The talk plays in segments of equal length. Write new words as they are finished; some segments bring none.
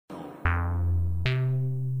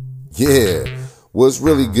Yeah, what's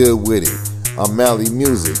really good with it? I'm Mally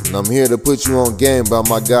Music, and I'm here to put you on game by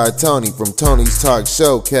my guy Tony from Tony's Talk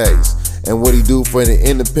Showcase, and what he do for the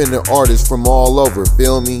independent artists from all over,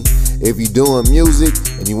 feel me? If you doing music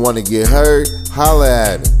and you want to get heard, holla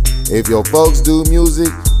at him. If your folks do music,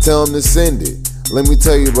 tell them to send it. Let me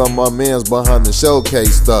tell you about my mans behind the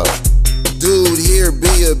showcase stuff. Dude, here be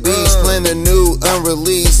a beast, playing the new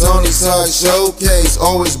unreleased Tony's Talk Showcase,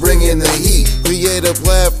 always bringing the heat. Create a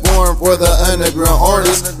platform for the underground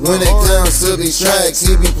artists. When it comes to these tracks,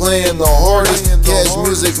 he be playing the hardest. Catch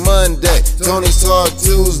music Monday, Tony's Talk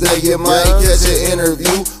Tuesday. You might catch an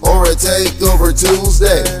interview or a takeover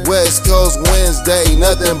Tuesday. West Coast Wednesday,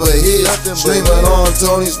 nothing but hits. Stream it on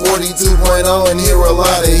Tony's 42.0 and hear a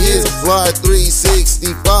lot of hits.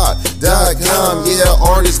 Fly365.com, yeah,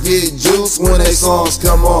 artists get juice when they songs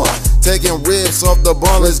come on. Taking riffs off the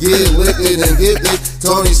bar, let's get liquid and gifted.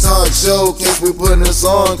 Tony's Talk Showcase, we putting this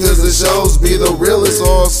on cause the shows be the realest.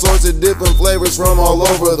 All sorts of different flavors from all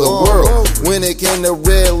over the world. When it came to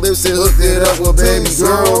red lips, it hooked it up with baby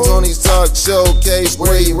girl. Tony's Talk Showcase,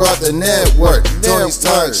 where he rock the network. Tony's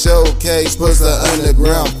Talk Showcase puts the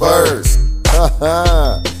underground first.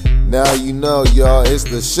 Now you know, y'all, it's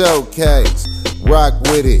the showcase. Rock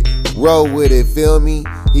with it, roll with it, feel me?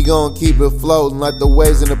 He gon' keep it floating like the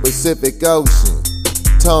waves in the Pacific Ocean.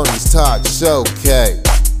 Tony's Talk Showcase.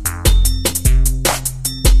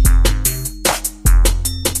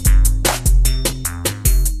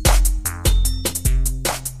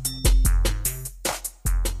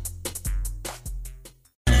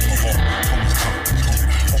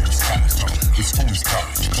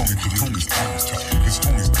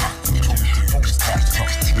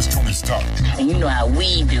 It's Tony's Talk. And you know how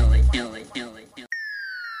we do it.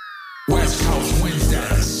 West Coast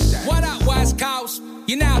Wednesdays. What up, West Coast?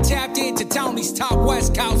 You're now tapped into Tony's Talk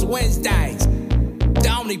West Coast Wednesdays.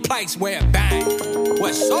 The only place where it bang.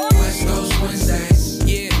 West Coast Wednesdays.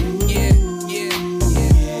 Yeah.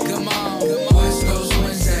 Come on. West Coast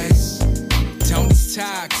Wednesdays. Tony's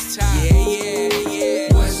Talk.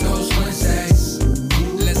 Yeah. West Coast Wednesdays.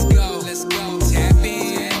 Let's go. Tap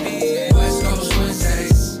in. West Coast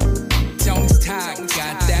Wednesdays. Tony's Talk.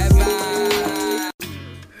 Got that vibe.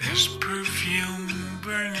 There's perfume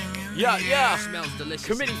burning in Yeah. Smells delicious.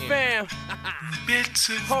 Committee fam, bits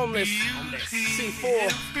of homeless, beauty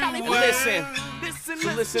C4. everywhere.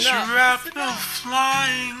 Listen up. Shrapnel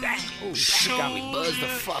flying. Ooh, So that got me buzzed the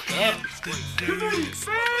fuck up.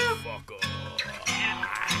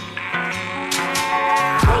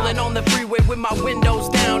 Rolling on the freeway with my windows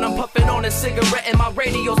down. I'm puffing on a cigarette and my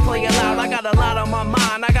radio's playing loud. I got a lot on my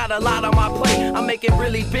mind, I got a lot on my plate. I'm making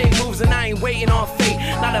really big moves and I ain't waiting on fate.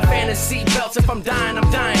 Not a fan of seatbelts, if I'm dying, I'm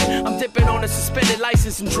dying. I'm dipping on a suspended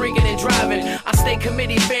license and drinking and driving. I stay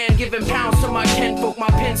committee fan, giving pounds to my kinfolk. My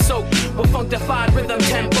pen soaked with funkified rhythm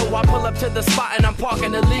tempo. I pull up to the spot and I'm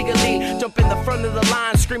parking illegally. Jump in the front of the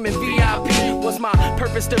line screaming VIP. What's my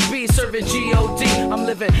purpose to be? Serving G.O.D. I'm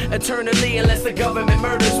living eternally unless the government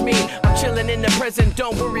murders me. I'm chilling in the present,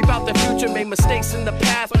 don't worry about the future. Made mistakes in the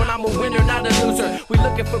past, but I'm a winner, not a loser. We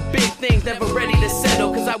looking for big things, never ready to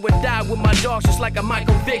settle. Cause I would die with my dogs just like a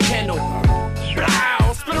Michael Vick handle.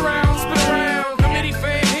 Blow, spin around, committee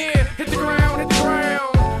fan here, hit the ground.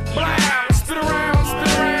 Blow, spin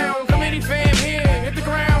around, committee fan here, hit the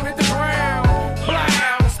ground.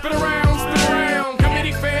 Blow, spin around,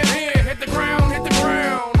 committee fan here, hit the ground.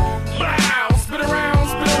 Blow, spin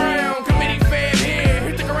around, committee fan here,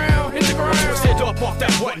 hit the ground. Stand up off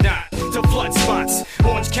that whatnot to flood spots.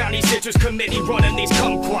 Orange County Citrus Committee running these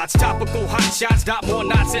kumquats. Topical hot shots, not more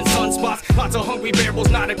knots and sunspots. Lots of hungry barrels,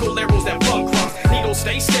 nautical arrows that run cross. Needles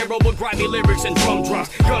stay sterile with grimy lyrics and drum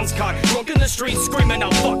drops. Guns cocked, drunk in the streets, screaming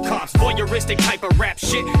out fuck cops. Voyeuristic type of rap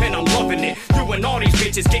shit, and I'm loving it. You and all these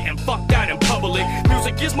bitches getting fucked out in public.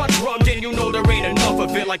 Music is my drug, and you know there ain't enough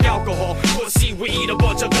of it. Like alcohol, pussy, weed, a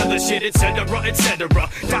bunch of other shit, etc.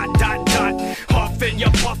 Dot. Huff and you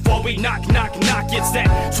puff while we knock. It's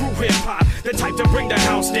that true hip hop, the type to bring the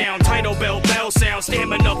house down. Title bell sound,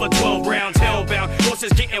 stamina for 12 rounds. Hellbound,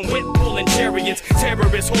 horses getting whipped, pulling chariots.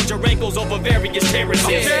 Terrorists hold your ankles over various terraces.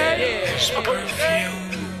 There's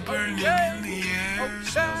perfume burning in the air.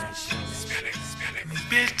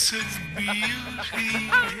 Bits of beauty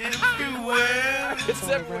everywhere.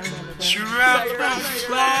 Shrapnel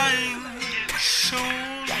flying. So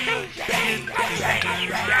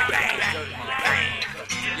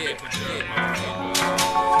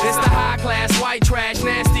It's the high class white trash,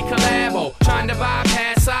 nasty collabo. Trying to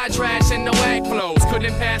bypass side trash and the whack flows.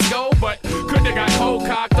 Couldn't pass go, but coulda got cold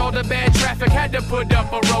cocked. All the bad traffic had to put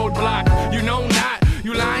up a roadblock. You know not,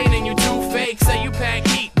 you lying and you too fake. Say you pack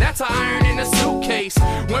heat, that's an iron in a suitcase. face.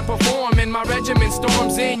 When performing, my regiment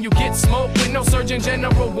storms in. You get smoked with no Surgeon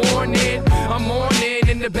General warning. I'm on it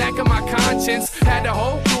in the back of my conscience. Had a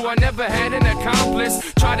whole crew, I never had an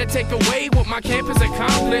accomplice. Try to take away what my camp has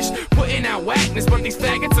accomplished. Putting out whackness, but these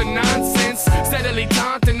faggots are nonsense. Steadily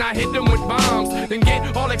taunting, I hit them with bombs. Then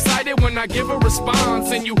get all excited when I give a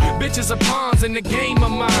response. And you bitches are pawns in the game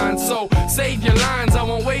of mine. So save your lines, I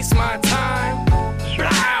won't waste my time.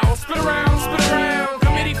 Blow, spit around,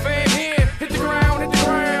 committee fan here, hit the ground, hit the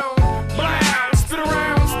ground. Blow, spit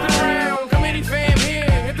around, committee fan here,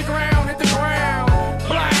 hit the ground, hit the ground.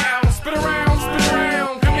 Blow, spit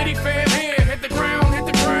around, committee fan here, hit the ground, hit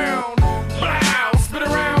the ground. Blow, spit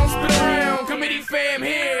around, committee fan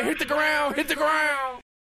here, hit the ground, hit the ground.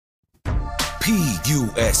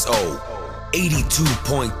 PUSO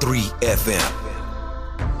 82.3 FM.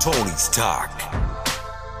 Tony's Talk.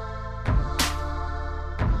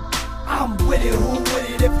 I'm with it, who with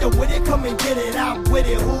it? If you're with it, come and get it. I'm with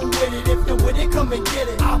it, who with it? If you're with it, come and get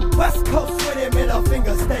it. I'm West Coast with it, middle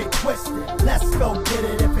finger stay twisted. Let's go get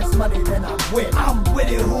it. If it's money, then I'm with it. I'm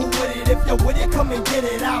with it, who with it? If you're with it, come and get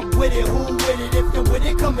it. I'm with it, who with it? If you're with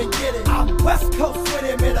it, come and get it. I'm West Coast with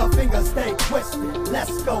it, middle finger stay twisted.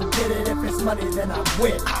 Let's go get it. If it's money, then I'm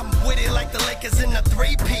with it. I'm with it like the Lakers in a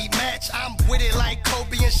 3-peat match. I'm with it like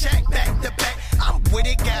Kobe and Shaq back to back. I'm with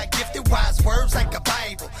it, got gifted wise words like a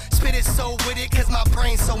Bible. Spit it so with it, cause my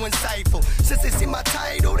brain's so insightful. Since they see my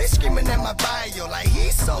title, they screaming at my bio. Like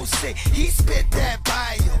he's so sick, he spit that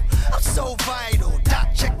bio. I'm so vital, doc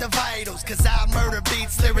check the vitals. Cause I murder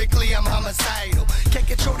beats, lyrically I'm homicidal. Can't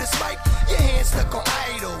control this mic, your hands stuck on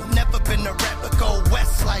idle. Never been a rapper, go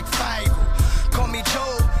west like Fiverr. Call me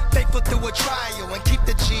Joe, faithful through a trial. And keep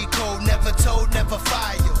the G code, never told, never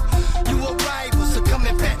file. You a rival, so come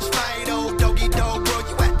and fetch Fido. Doggy dog, bro,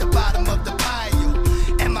 you at the bottom of the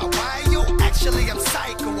pile. Am I wild? Actually, I'm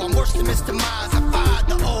psycho. I'm worse than Mr. Miles. I fired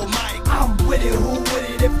the old mic. I'm with it, who with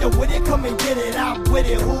it? If you're with it, come and get it. I'm with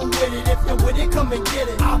it, who with it? If you're with it, come and get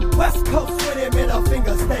it. I'm West Coast with it, middle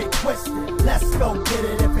finger stay twisted. Let's go get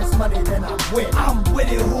it. If it's money, then I'm with it. I'm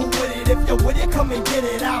with it, who with it? If you're with it, come and get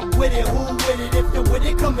it. I'm with it, who with it? If you're with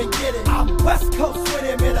it, come and get it. I'm West Coast with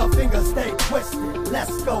it, middle finger stay twisted.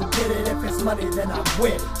 Let's go get it. If it's money, then I'm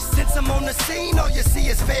with it. Since I'm on the scene, all you see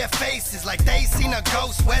is fair faces. Like they seen a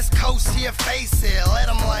ghost, West Coast here, face it. Let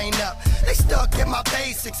them line up. They stuck at my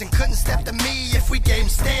basics and couldn't step to me if we gave them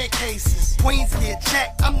staircases. Queens get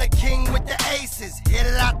checked, I'm the king with the aces. Hit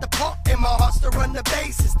it out the park and my heart's to run the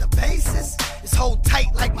bases. The bases is hold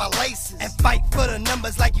tight like my laces. And fight for the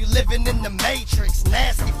numbers like you living in the Matrix.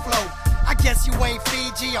 Nasty flow. I guess you ain't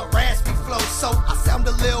Fiji or raspy flow, so I sound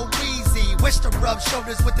a little wheezy. Wish to rub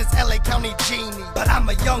shoulders with this LA County genie. But I'm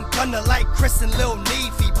a young gunner like Chris and Lil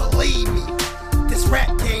Neefy, believe me. This rap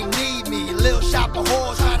game need me. Lil shop of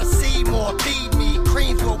whores trying to see more, feed me.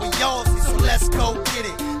 Cream's what we all see, so let's go get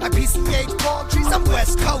it. Like PCH palm trees, I'm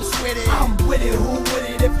West Coast with it. I'm with it, who with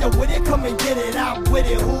it? If you're with it, come and get it. I'm with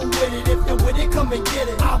it, who with it? If you're with it, come and get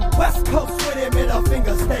it. I'm West Coast with it, middle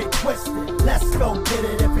finger stay twisted. Let's go get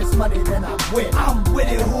it. If it's money, then I'm with it. I'm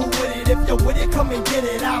with it, who with it? If you're with it, come and get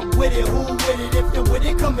it. I'm with it, who with it? If you're with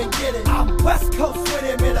it, come and get it. I'm West Coast with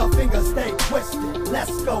it, middle finger stay twisted.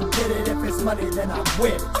 Let's go get it. If it's money, then I'm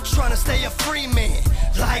with it. I'm trying to stay a free man,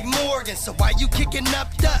 like Morgan. So why you kicking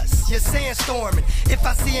up dust? You're sandstorming. If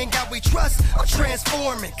I see ain't got we trust, I'm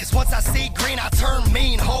transforming. Cause once I see green, I turn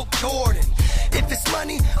mean, Hulk Jordan. If it's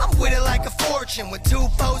money, I'm with it like a fortune. With 2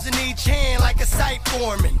 foes in each hand like a sight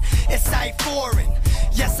foreman. It's sight foreign.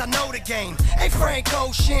 Yes, I know the game. Hey, Frank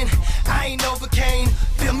Ocean, I ain't Novocaine.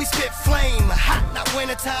 Feel me spit flame. Hot, not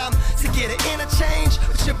wintertime. To get an interchange,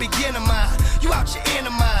 but your beginner mind. You out your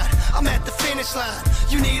inner mind. I'm at the finish line.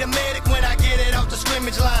 You need a medic when I get it off the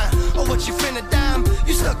scrimmage line. Or what you finna dime?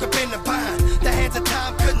 You stuck up in the bind. The hands of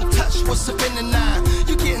time couldn't touch what's up in the 9.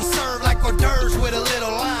 You getting served like hors d'oeuvres with a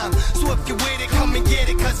little lime. So if you with it, come and get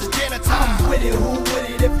it, cause it's dinner time. I'm with it, who with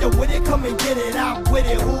it? If you're with it, come and get it. I'm with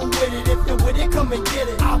it, who with it? If you're with it, come and get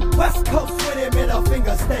it. I'm West Coast with it, middle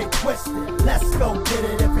finger stay twisted. Let's go get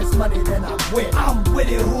it. If it's money, then I'm with it. I'm with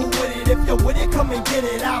it, who with it? If you're with it, come and get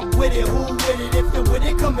it. I'm with it, who with it? If you're with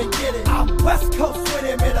it, come and get it. I'm West Coast with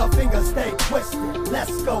it, middle finger stay twisted.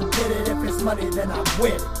 Let's go get it. If it's money, then I'm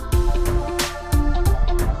with it.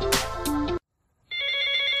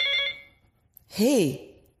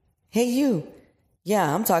 Hey you.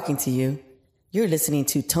 Yeah, I'm talking to you. You're listening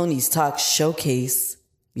to Tony's Talk Showcase.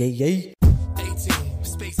 Yay. 18,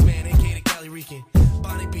 Spaceman, aka Cali Rican.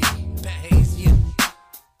 Bonnie B, Pat Hayes, yeah.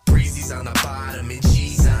 Breezy's on the bottom and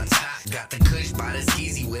G's on top. Got the kush by the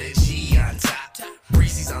skeezy with a G on top.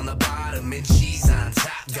 Breezy's on the bottom and G's on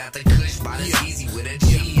top. Got the kush by the skeezy with a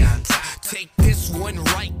G on top. take this one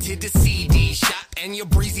right to the CD shop, and your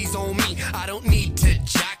breezy's on me. I don't need to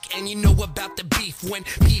jock, and you know about the beef when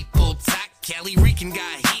people talk. Cali Rican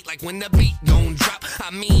got heat like when the beat gon' drop.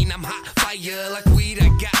 I mean, I'm hot fire like weed I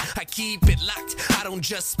got. I keep it locked, I don't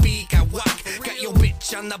just speak, I walk. Got your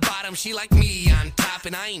bitch on the bottom, she like me on top.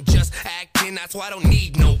 And I ain't just acting, that's why I don't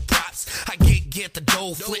need no props. I get the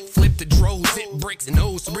dough, flip the dros, hit bricks and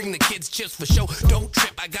O's. So bring the kids chips for show, don't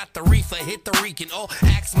trip. I got the reefer, hit the Rican. Oh,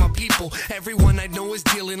 ask my people, everyone I know is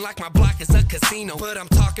dealing like my block is a casino. But I'm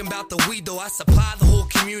talking about the weed though, I supply the whole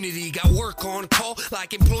community. Got work on call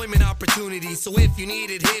like employment opportunities. So if you need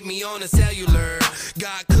it, hit me on a cellular.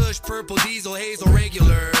 Got Kush, purple, diesel, hazel,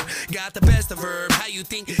 regular. Got the best of herb, how you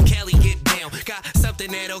think Cali get down? Got something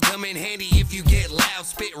that'll come in handy if you get loud.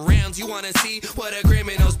 Spit rounds, you wanna see what a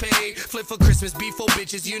criminal's pay. Flip for Christmas, beef for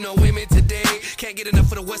bitches, you know women today. Can't get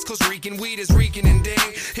enough of the West Coast Rican, weed is reeking in day.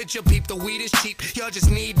 Hit your peep, the weed is cheap, y'all just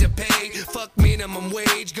need to pay. Fuck minimum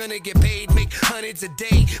wage, gonna get paid, make hundreds a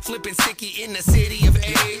day. Flipping sticky in the city of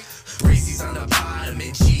A. Breezy's on the bottom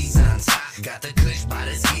and cheese on top. Got the Kush by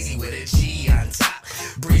the skeezy with a G on top.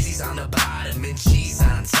 Breezy's on the bottom and cheese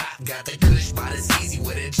on top. Got the Kush by the skeezy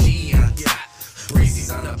with a G on top.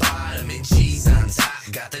 Breezy's on the bottom and cheese on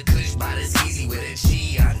top. Got the Kush by the skeezy with a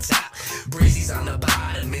G on top. Breezy's on the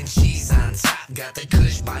bottom and cheese on top. Got the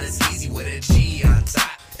Kush by the skeezy with a G on top.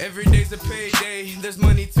 Every day's a payday, there's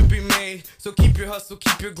money to be made. So keep your hustle,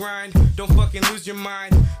 keep your grind. Don't fucking lose your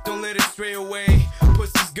mind, don't let it stray away.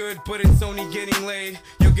 Pussy's good, but it's only getting laid.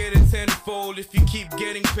 You'll get it tenfold if you keep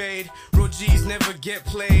getting paid. Real G's never get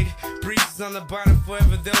played. Breezes on the bottom,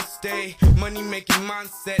 forever they'll stay. Money making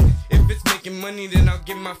mindset, if it's making money then I'll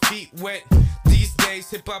get my feet wet. These days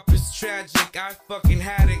hip-hop is tragic, I fucking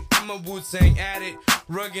had it. I'm a Wu-Tang addict,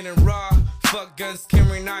 rugged and raw. Fuck guns,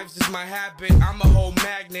 carrying knives is my habit. I'm a whole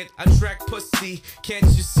magnet, I track pussy. Can't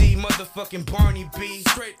you see, motherfucking Barney B?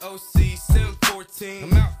 Straight OC, Sim 14.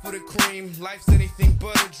 I'm out for the cream, life's anything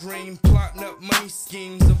but a dream. Plotting up money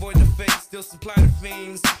schemes, avoid the fake, still supply the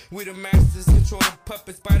fiends. We the masters, control the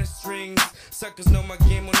puppets by the strings. Suckers know my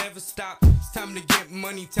game will never stop. It's time to get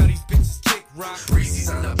money, tell these bitches kick rock. Breezy's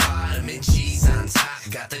on the bottom and cheese on top.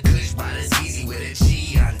 Got the Kush by the skeezy with a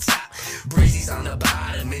G on top. Breezy's on the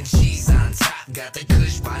bottom and cheese on top. Got the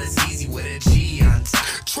Kush by the skeezy with a G on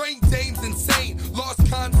top. Train dames insane, lost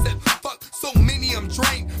concept. Fuck, so many I'm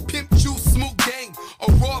drained. Pimp juice, smooth gang.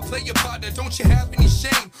 A raw player partner, don't you have any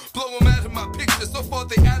shame? Blow them out of my picture, so far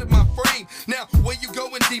they out of my frame. Now, where you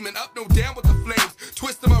going, demon? Up, no, down with the flames.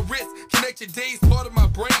 Twisting my wrist, connect your days, part of my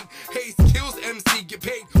brain. Haze kills MC, get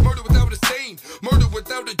paid. Murder without a stain, murder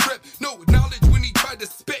without a drip. No knowledge when he tried to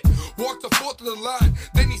spit. Walked the fourth of the line,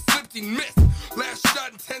 then he slipped and missed. Last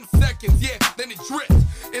shot in 10 seconds, yeah, then it dripped.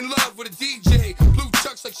 In love with a DJ, blue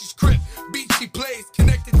chucks like she's Crip. Beat she plays,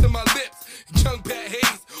 connected to my lips. Young Pat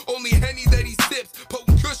Hayes, only Henny that he sips.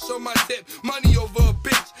 Potent Kush on my tip, money over a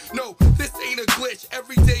bitch. No, this ain't a glitch,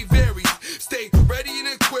 every day varies. Stay ready and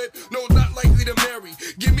equipped, no, not likely to marry.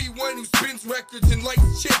 Give me one who spins records and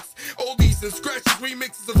likes chicks. Oldies and scratches,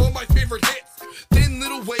 remixes of all my favorite hits. Thin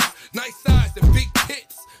little waist, nice size and big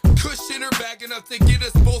tits. Kush in her bag enough to get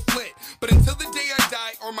us both lit. But until the day I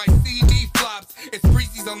die or my CD flops, it's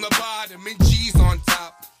Breezy's on the bottom and G's on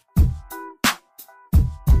top.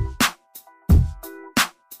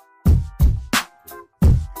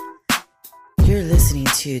 You're listening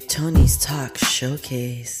to Tony's Talk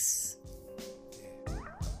Showcase.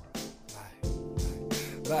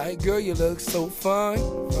 Like, girl, you look so fine.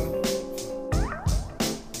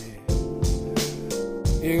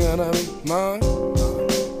 You're gonna be mine.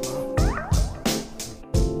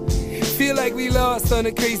 Feel like we lost on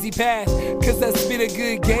a crazy path, cause I spit a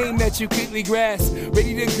good game that you quickly grasp.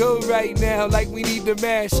 Ready to go right now like we need to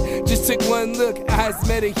mash. Just took one look, eyes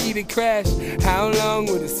met a heated crash. How long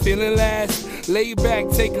will this feeling last? Lay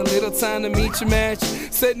back, take a little time to meet your match.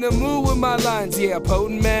 Setting the mood with my lines, yeah,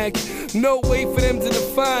 potent Mac. No way for them to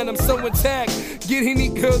define, I'm so intact. Get any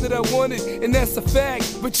girl that I wanted, and that's a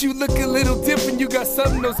fact. But you look a little different, you got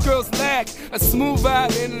something those girls lack. A smooth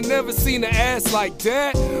vibe, and I've never seen an ass like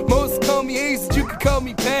that. Most call me Ace, you can call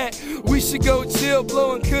me Pat. We should go chill,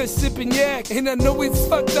 blowing Kush, sipping yak. And I know it's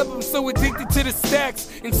fucked up, I'm so addicted to the stacks.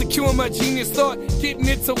 Insecure in my genius thought, getting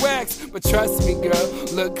it to wax. But trust me, girl,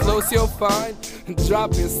 look close, you'll find.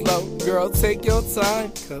 Drop it slow, girl, take your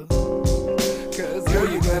time. Cause girl,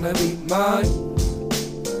 you're gonna be mine.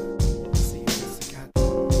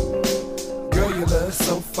 Girl, you look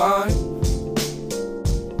so fine.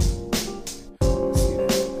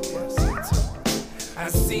 I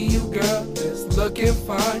see you, girl, just looking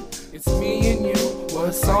fine. It's me and you,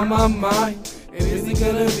 what's on my mind? And is it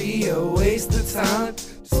gonna be a waste of time?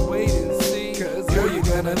 Just wait and see. 'cause girl, you're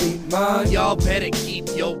gonna be mine. Y'all better keep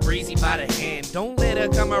your breezy by the hand. Don't let her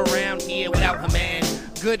come around here without her man.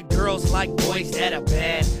 Good girls like boys that are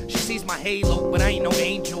bad. She sees my halo, but I ain't no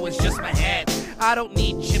angel, it's just my hat. I don't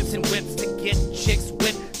need chips and whips to get chicks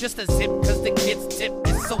whipped. Just a zip, cause the kid's tip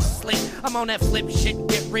is so slick. I'm on that flip shit,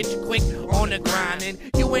 get rich quick, on the grind. And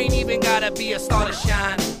you ain't even gotta be a star to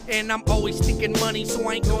shine. And I'm always thinking money, so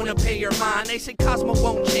I ain't gonna pay your mind. They say Cosmo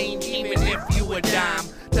won't change, even if you a dime.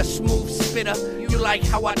 The smooth spitter, you like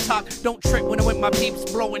how I talk. Don't trip when I'm with my peeps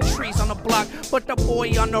blowing trees on the block. But the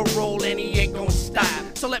boy on the roll and he ain't gonna stop.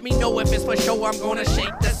 So let me know if it's for show, I'm gonna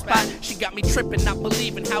shake the spot. She got me tripping, not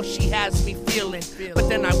believing how she has me feeling. But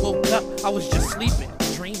then I woke up, I was just sleeping,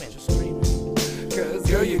 dreaming. Cause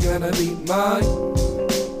girl, you're gonna be mine.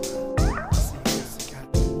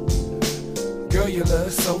 Girl, you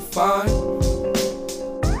look so fine.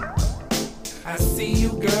 I see you,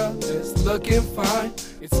 girl, just looking fine.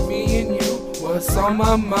 It's me and you, what's on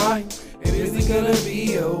my mind? It isn't gonna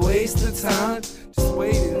be a waste of time. Just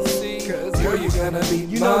wait and see, cause girl, you're gonna be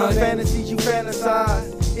You mine. know the fantasies you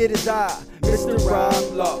fantasize. It is I, Mr.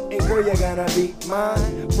 Rob Law. And girl, you're gonna be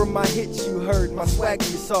mine. From my hits you heard, my swag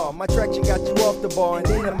you saw. My traction got you off the bar and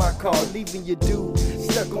into my car, leaving your dude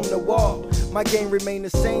stuck on the wall. My game remain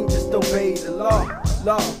the same, just obey the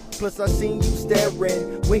law. Plus I seen you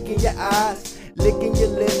staring, winking your eyes, licking your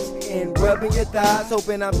lips and rubbing your thighs,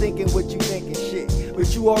 hoping I'm thinking what you thinking, shit.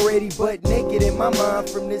 But you already butt naked in my mind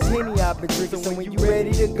from this Henny I've been drinking. So when you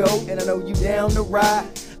ready to go, and I know you down to ride,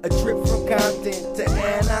 a trip from Compton to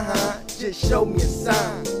Anaheim, just show me a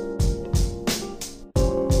sign.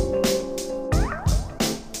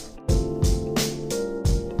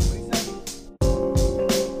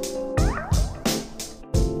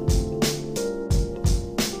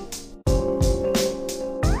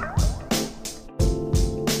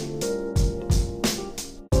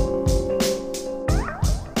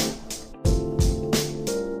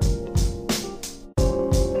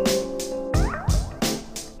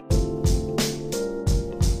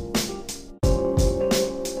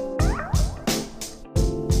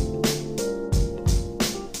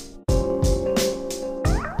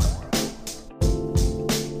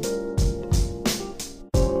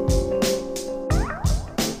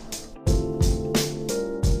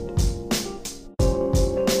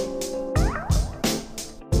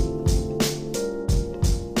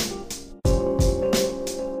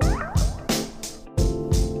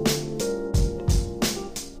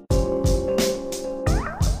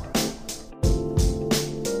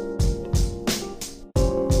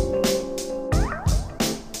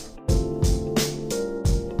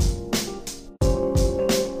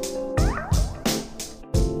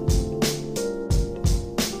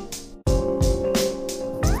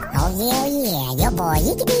 boy,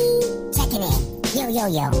 yickety, checking in.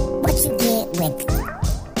 Yo, what you get with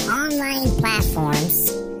online platforms,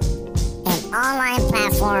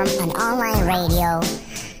 an online radio,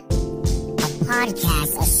 a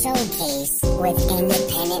podcast, a showcase with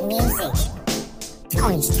independent music.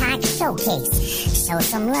 Tony's Talk Showcase. Show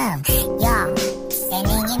some love. Y'all, send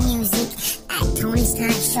in your music at Tony's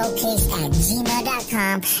Talk Showcase at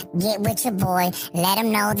gmail.com. Get with your boy. Let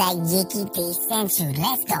him know that Yicky D sent you.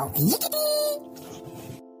 Let's go. Yicky D!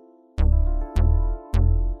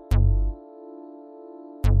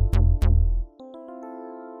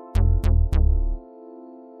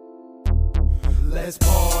 Let's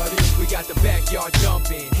party, we got the backyard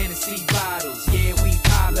jumping, Hennessy bottles, yeah we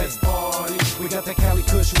poppin'. Let's party, we got that Cali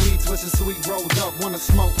Kush weed, twisted sweet rolled up, wanna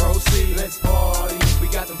smoke, proceed. Let's party, we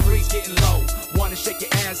got them freaks getting low, wanna shake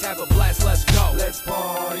your ass, have a blast, let's go. Let's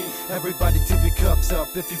party, everybody tip your cups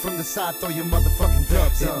up, if you from the side, throw your motherfucking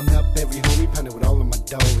dubs up. Hitting up every homie, pounding with all of my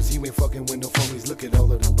doors, you ain't fucking with no phonies, look at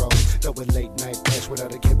all of the bros. Throw a late night dash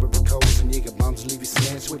without a camper with codes, and Jaeger bombs leave you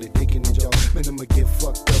smashed with a dick in the jaw. Man, I'ma get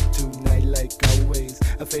fucked up tonight like always.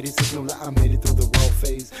 A faded signal like I made it through the raw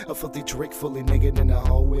phase. A filthy trick fully naked in the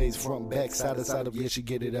hallways. Front, back, side to side of, yeah, she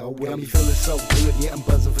get it all way. Got me feeling so good, yeah, I'm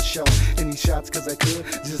buzzing for sure. Any shots cause I could,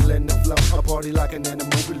 just letting it flow. A party like an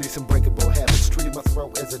animal, releasing breakable habits. Treating my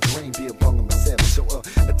throat as a dream, be a bong on my savage. So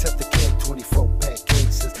I tap the cake, 24 pack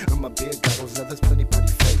cases. And my beer goggles, now there's plenty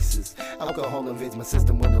pretty faces. Alcohol invades my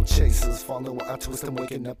system with no chasers. Falling when I twist, I'm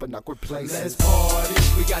waking up in awkward places. Let's party,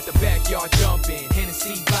 we got the backyard jumping,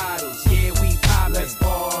 Hennessy bottles, yeah, we poppin'. Let's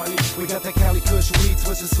party, we got that Cali Kush weed,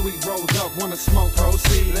 twisted sweet rolled up, wanna smoke,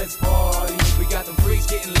 proceed. Let's party, we got them freaks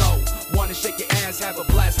getting low, wanna shake your ass, have a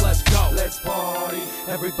blast, let's go. Let's party,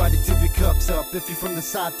 everybody tip your cups up, if you from the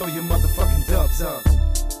side, throw your motherfucking dubs up.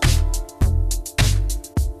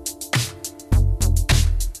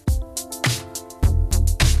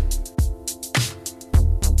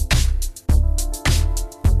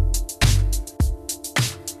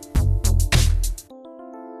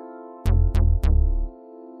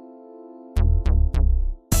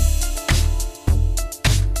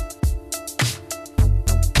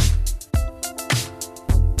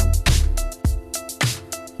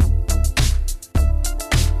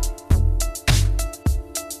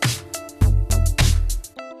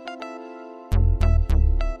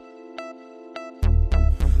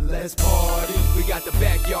 the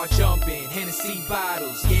backyard jumping. Hennessy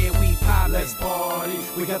bottles, yeah, we poppin'. Let's party.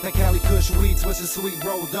 We got that Cali Kush weed, twisted sweet,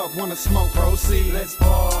 rolled up. Wanna smoke, proceed. Let's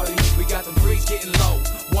party. We got them freaks getting low.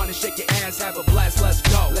 Wanna shake your ass, have a blast, let's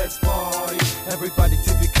go. Let's party. Everybody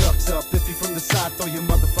tip your cups up. If you from the side, throw your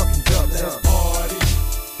motherfucking dubs up. Let's party.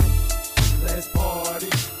 Let's party.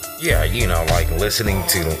 Yeah, you know, like listening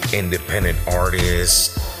to independent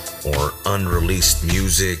artists or unreleased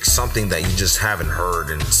music, something that you just haven't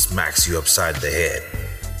heard and smacks you upside the head.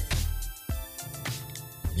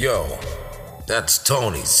 Yo, that's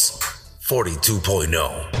Tony's 42.0.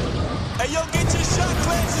 Hey, yo, get your shot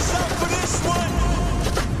glasses up for this one.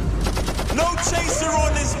 No chaser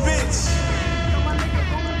on this bitch.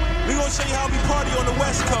 We gonna show you how we party on the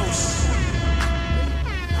West Coast.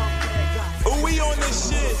 We on this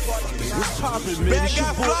shit. What's poppin', man? Bad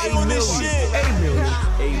Guy Fly on this shit.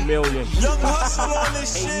 8 million. Young Hustle on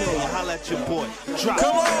this shit. 8 million. Holla at your boy. Drop.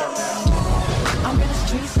 Come on. I'm in the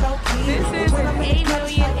streets low key. This is an 8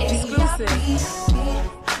 million exclusive.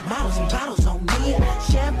 Models and bottles on me.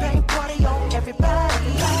 Champagne party on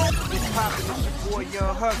everybody. What's poppin'? It's your boy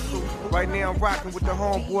Young Hustle. Right now I'm rockin' with the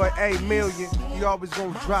homeboy 8 million. You always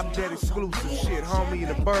gonna drop that exclusive shit, homie, and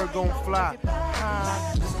the bird gon' fly.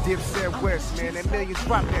 This Dipset West, man. That million,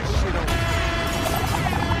 drop that shit on.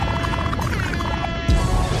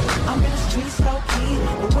 I'm in the streets low key,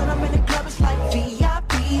 but when I'm in the club it's like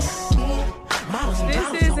VIP.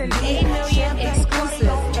 This is an 8 million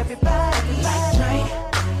exclusive. Everybody like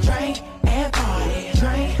drink and party.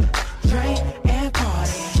 Drink and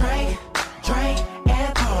party. Drink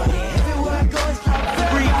and party. Everywhere I go it's like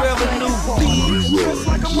Free revenue, just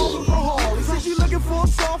like I'm on the Harley. Since you looking for a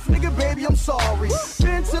soft nigga, baby, I'm sorry.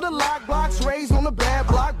 Been to the lock blocks, raised on the bad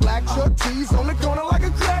block. Black truck tees on the corner like a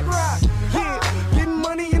crack rock. Yeah, getting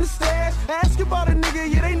money in the stash. Ask about a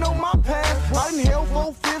nigga, yeah, they know my past. I done held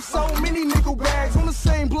 4/5, so many nickel bags on the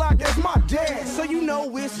same block as my dad. So you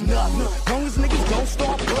know it's nothing. Long as niggas don't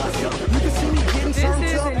start busting. You can see me getting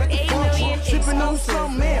turned up at the function. Sipping on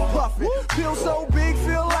some man puffin'. Feel so big,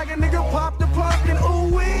 feel like a nigga popped the pumpkin.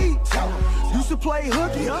 Ooh wee. Used to play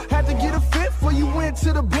hooky, had to get a fit for you went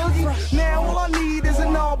to the boogie. Now all I need is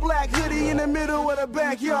an all black hoodie in the middle of the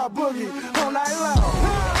backyard boogie all night long.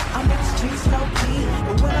 I'm in the streets low key,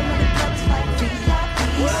 but when I'm in the club it's like VIP.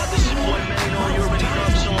 What up, this your boy Manny, know you already know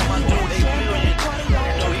I'm showing my dude 8 million. You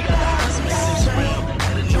know he got the best mixing spread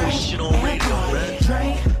and the newest shit on radio, man.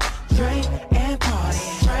 Drink and party.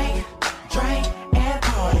 Drink and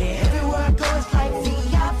party. Everywhere I go it's like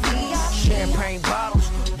VIP. Champagne bottles,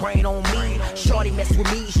 brain on me. Shorty mess with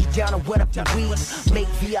me, she down to wet up the weed. Make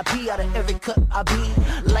VIP out of every cut I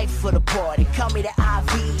be. Life for the party, call me the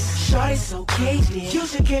IV. Shorty so caged in, you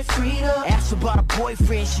should get freed up. Ask about a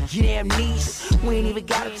boyfriend, she get amnesia. We ain't even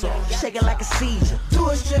gotta talk, shaking like a seizure. Do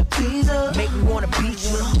a strip teaser, make me wanna beat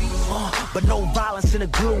you. But no violence in a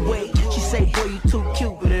good way. She say, boy, you too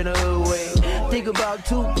cute, but in a hood way. Think about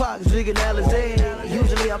Tupac, drinking Alizé.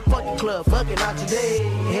 Usually I'm fucking club, fucking out today.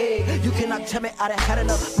 Hey, you cannot tell me I done had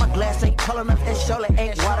enough. My glass ain't tall enough, and surely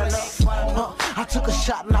ain't wide enough. I took a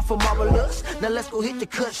shot, not for marvelous. Now let's go hit the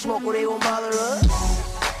cut, smoke where they won't bother us.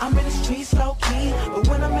 I'm in the streets low key, but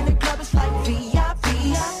when I'm in the club it's like VIP.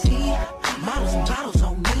 Models and bottles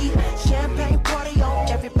on me, champagne party on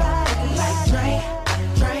everybody. Like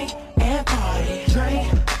drink and party.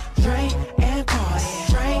 Drink and party.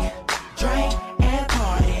 Drink and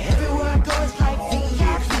party. Everywhere I go it's like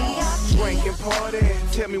VIP. Drink and party,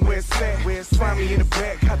 tell me where it's at. Find me in the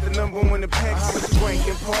back, got the number one in the pack. Drink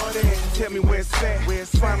and party, tell me where it's at.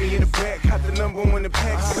 Find me in the back, got the number one in the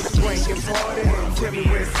pack. Drink and party, tell me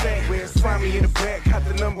where it's at. Find me in the back, got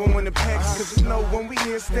the number one in the pack. Cause you know when we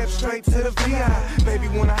in, step straight to the VI. Baby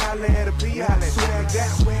wanna holler at a BI. Swag that,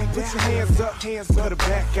 put your hands up, put her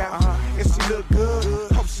back out. If she look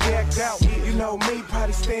good, hope she act out. You know me,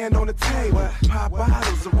 probably stand on the table. Pop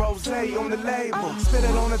bottles of rosé on the label. Spit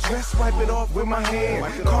it on a dress, wipe it off with my hand.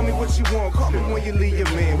 Call me what you want, call me when you leave your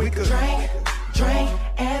man. We could drink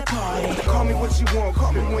and party. Call me what you want,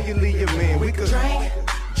 call me when you leave your man. We could drink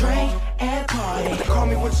and party. Call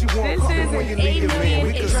me what you want, call me when you leave your man.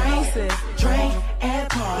 We could drink and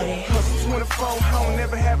party. Hustle 24, I don't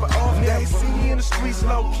never have an off day. See me in the streets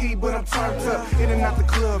low key, but I'm turned up. In and out the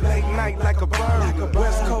club, late night like a bird.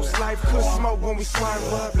 West Coast life, could smoke when we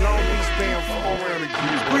swerve up. Long Beach band, 4 round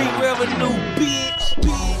again. Free revenue, bitch.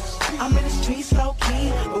 I'm in the streets low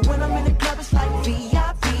key, but when I'm in the club it's like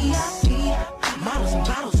VIP. Models and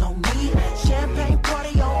bottles on me, champagne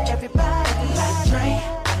party on everybody. Like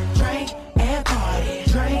drink and party.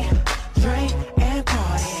 Drink and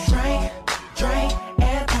party. Drink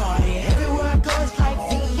and party. Everywhere I go it's like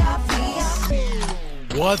VIP.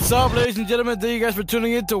 What's up, ladies and gentlemen? Thank you guys for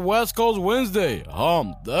tuning in to West Coast Wednesday.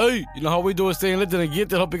 Day. You know how we do it, staying lit and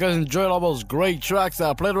gifted. Hope you guys enjoyed all those great tracks that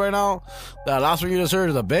I played right now. That last one you just heard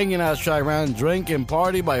is a banging ass track, man. Drink and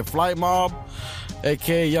Party by Flight Mob,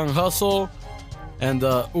 aka Young Hustle, and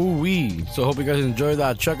Ooh Wee. So hope you guys enjoyed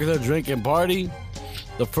that track there, Drink and Party.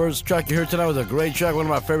 The first track you heard tonight was a great track, one of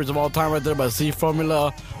my favorites of all time right there by C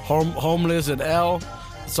Formula, Homeless, and L.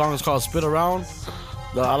 The song is called Spit Around.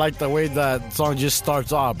 I like the way that song just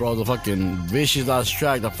starts off, bro. The fucking vicious ass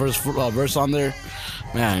track, the first verse on there.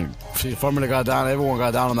 Man, Formula got down, everyone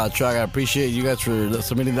got down on that track. I appreciate you guys for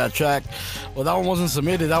submitting that track. Well, that one wasn't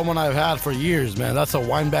submitted. That one I've had for years, man. That's a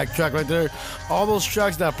wind back track right there. All those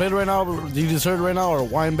tracks that I played right now, you just heard right now, are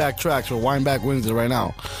wind back tracks or wind back Wednesday right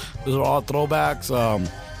now. Those are all throwbacks.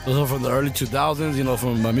 Those are from the early 2000s, you know,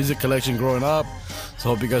 from my music collection growing up. So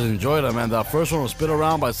hope you guys enjoyed it, man. That first one was Spit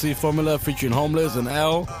Around by C Formula featuring Homeless and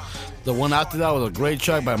L. The one after that was a great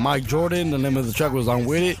track by Mike Jordan. The name of the track was I'm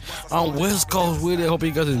With It. On West Coast With It. Hope you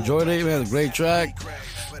guys enjoyed it, man. Great track.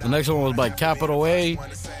 The next one was by Capital A.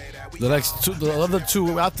 The other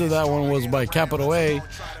two after that one was by Capital A.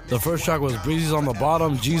 The first track was Breezy's on the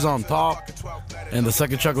Bottom, G's on Top. And the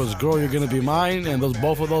second track was Girl, You're Gonna Be Mine. And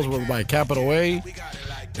both of those were by Capital A.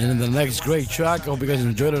 And then the next great track, I hope you guys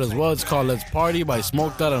enjoyed it as well. It's called Let's Party by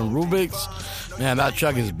Smoked Out and Rubik's. Man, that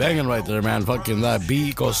track is banging right there, man. Fucking that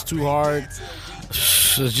beat goes too hard.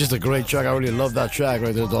 It's just a great track. I really love that track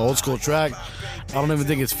right there. The old school track. I don't even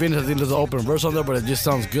think it's finished. I think there's an open verse on there, but it just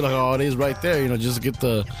sounds good like how it is right there. You know, just get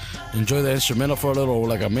to enjoy the instrumental for a little,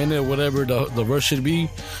 like a minute, whatever the verse should be.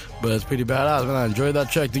 But it's pretty badass, man. I enjoyed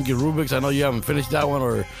that track. Thank you, Rubik's. I know you haven't finished that one,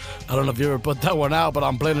 or I don't know if you ever put that one out, but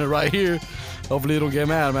I'm playing it right here. Hopefully you don't get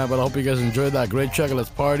mad, man. But I hope you guys enjoyed that great track, Let's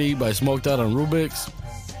Party by Smoked Out and Rubik's.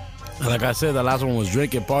 And like I said, that last one was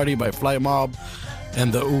Drink and Party by Flight Mob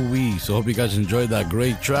and the Ooh Wee. So hope you guys enjoyed that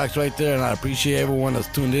great tracks right there. And I appreciate everyone that's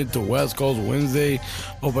tuned in to West Coast Wednesday.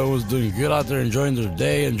 Hope everyone's doing good out there, enjoying their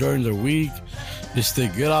day, enjoying their week. Just stay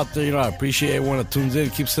good out there. You know, I appreciate everyone that tunes in.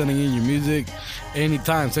 Keep sending in your music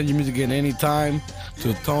anytime. Send your music in anytime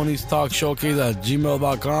to Tony's Talk Showcase at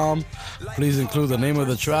gmail.com. Please include the name of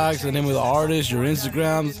the tracks, the name of the artist, your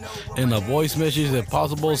Instagrams, and a voice message if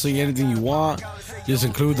possible. Say anything you want. Just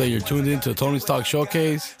include that you're tuned in to Tony's Talk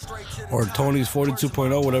Showcase or Tony's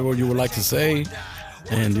 42.0, whatever you would like to say.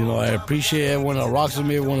 And, you know, I appreciate everyone that rocks with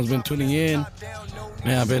me, everyone has been tuning in.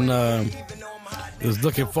 Man, I've been just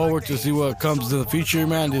looking forward to see what comes in the future,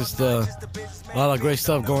 man. Just a lot of great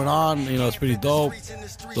stuff going on. You know, it's pretty dope.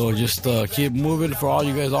 So just keep moving for all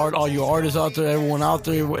you guys, all you artists out there, everyone out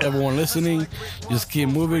there, everyone listening. Just keep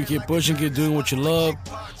moving, keep pushing, keep doing what you love,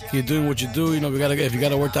 keep doing what you do. You know, if you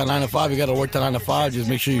gotta work that 9 to 5, you gotta work that 9 to 5. Just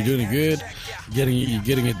make sure you're doing it good, you're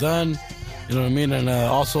getting it done. You know what I mean? And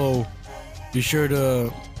also be sure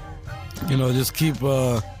to, you know, just keep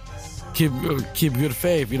good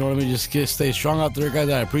faith. You know what I mean? Just stay strong out there, guys.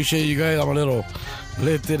 I appreciate you guys. I'm a little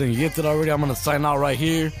lifted and gifted already. I'm gonna sign out right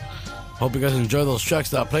here. Hope you guys enjoy those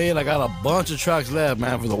tracks that I played. I got a bunch of tracks left,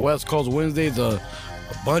 man, for the West Coast Wednesdays. A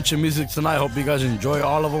bunch of music tonight. Hope you guys enjoy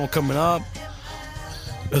all of them coming up.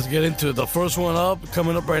 Let's get into it. The first one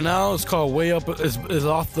coming up right now, it's called Way Up. It's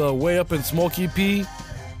off the Way Up in Smoke EP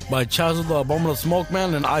by Chazo the Abominable Smoke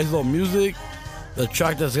Man and Islo Music. The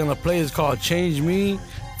track that's gonna play is called Change Me,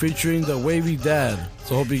 featuring the Wavy Dad.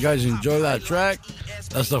 So hope you guys enjoy that track.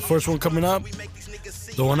 That's the first one coming up.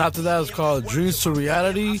 The one after that is called Dreams to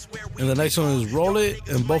Reality, and the next one is Roll It,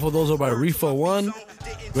 and both of those are by Reefa One.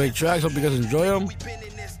 Great tracks, hope you guys enjoy them.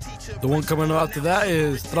 The one coming up after that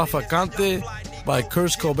is Traficante by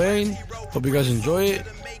Kurt Cobain. Hope you guys enjoy it.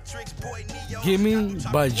 Gimme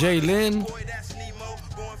by Jay Lynn.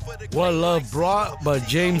 What Love Brought by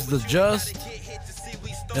James the Just.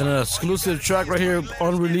 And an exclusive track right here,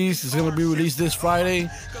 unreleased. It's going to be released this Friday.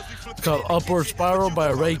 It's called Upward Spiral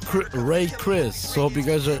by Ray Chris. So hope you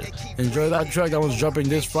guys enjoy that track. That one's dropping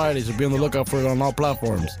this Friday, so be on the lookout for it on all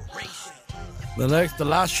platforms. The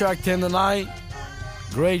last track, 10 Tonight.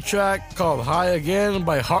 Great track called High Again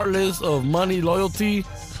by Heartless of Money Loyalty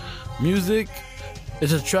Music.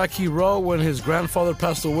 It's a track he wrote when his grandfather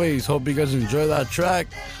passed away. So hope you guys enjoy that track.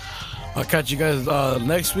 I'll catch you guys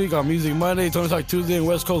next week on Music Monday, Tony Talk Tuesday, and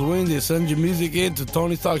West Coast Wednesday. Send your music in to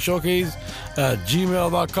Tony Talk Showcase at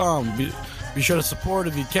gmail.com. Be sure to support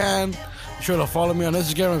if you can. Be sure to follow me on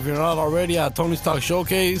Instagram if you're not already at Tony Talk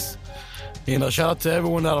Showcase. You know, shout out to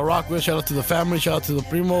everyone that I rock with. Shout out to the family. Shout out to the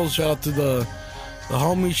primos. Shout out to the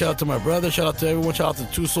homies. Shout out to my brother. Shout out to everyone. Shout out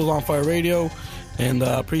to Two Souls on Fire Radio. And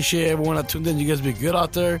appreciate everyone that tuned in. You guys be good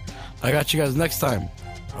out there. I got you guys next time.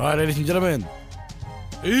 All right, ladies and gentlemen.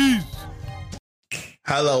 Peace.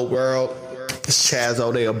 Hello, world. It's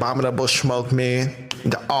Chazzo, the abominable smoke man.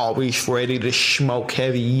 The always ready to smoke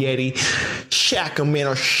heavy Yeti.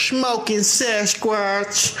 Sacramento smoking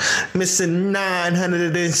Sasquatch. Missing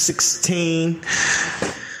 916.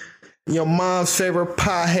 Your mom's favorite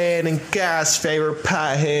pothead and God's favorite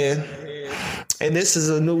pothead. And this is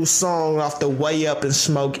a new song off the Way Up and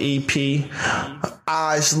Smoke EP.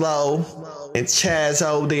 Eyes Low and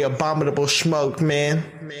Chazzo, the abominable smoke man.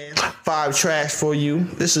 5 tracks for you.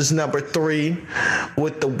 This is number 3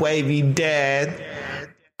 with the Wavy Dad,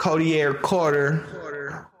 Codier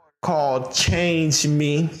Carter, called Change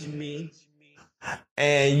Me.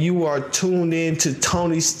 And you are tuned in to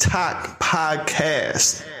Tony's Talk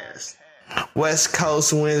Podcast, West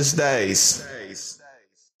Coast Wednesdays.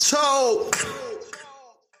 Choke!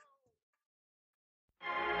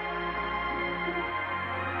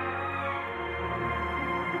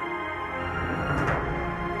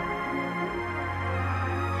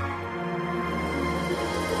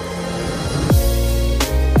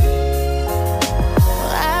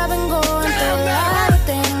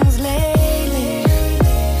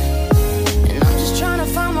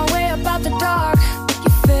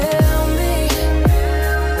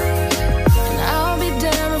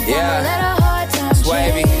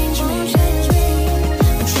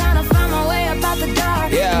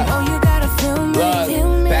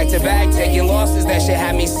 Taking losses, that shit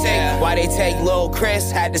had me sick. Why they take Lil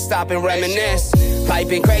Chris, had to stop and reminisce. Life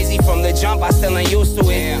been crazy from the jump, I still ain't used to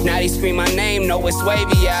it. Now they scream my name, know it's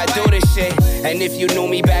Wavy, yeah, I do this shit. And if you knew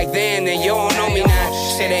me back then you don't know me now.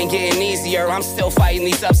 Shit ain't getting easier, I'm still fighting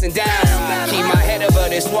these ups and downs. Keep my head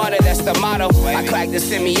above this water, that's the motto. I cracked the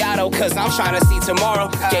semi-auto, cause I'm trying to see tomorrow.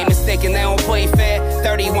 Game is thick and they don't play fair.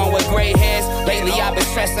 31 with gray hairs. Lately I've been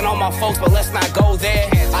stressing on my folks, but let's not go there.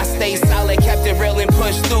 I stayed solid, kept it real and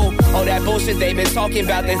pushed through. All that bullshit they been talking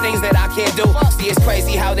about, the things that I can't do. See, it's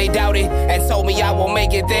crazy how they doubted and told me I won't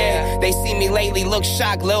make it there. They see me lately, look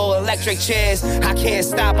shocked, little electric chairs. I can't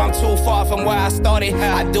stop, I'm too far from where I started.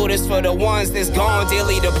 I do this for the ones that's gone,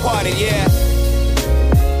 dearly departed, yeah.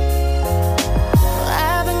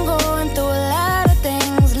 I've been going through a lot of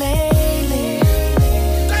things lately.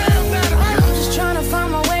 I'm just trying to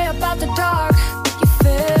find my way up out the dark. You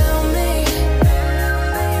feel me?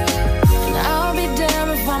 And I'll be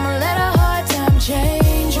damned if I'ma let a hard time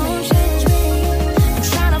change me. I'm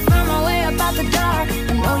trying to find my way up out the dark. I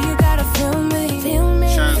know you gotta feel me. Feel me,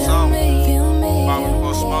 feel me, feel me.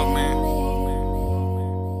 Smoke, man.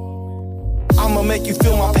 I'ma make you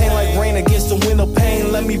feel my pain like rain against the window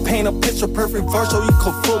pane. Let me paint a picture perfect verse so you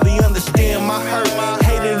can fully understand my hurt.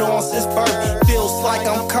 Hated on since birth, feels like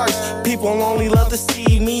I'm cursed. People only love to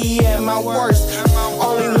see me at my worst.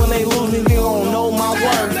 Only when they lose me, they don't know my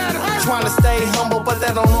worth. Trying to stay humble, but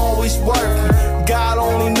that don't always work. God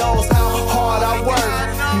only knows how hard I work.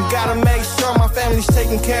 Gotta make sure my family's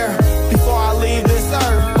taken care of before I leave this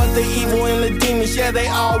earth. But the evil and the demons, yeah, they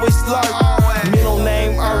always lurk. Middle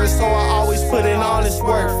name Earth, so I always put in honest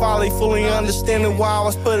work. Finally fully understanding why I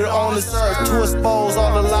was put it on this earth. To expose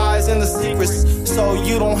all the lies and the secrets, so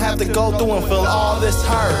you don't have to go through and feel all this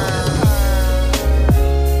hurt.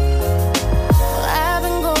 I've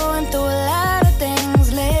been going through a lot of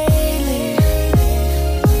things lately,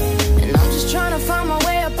 and I'm just trying to find my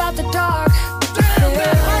way up out the dark. You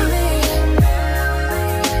feel me?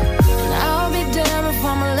 And I'll be damned if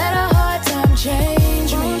I'ma let a hard time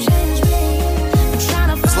change me. I'm trying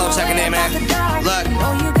to find my way up out the dark. Look.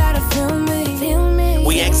 Oh, you gotta feel me, feel me.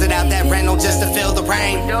 We exit out that rental just to feel the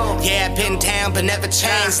rain. Yeah, been down but never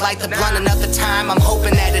changed. Like the blunt another time, I'm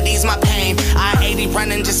hoping that it ease my pain. I-80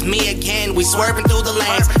 running, just me again. We swerving through the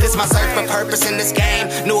lanes. This my search for purpose in this game.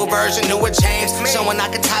 Newer version, newer James. Showing I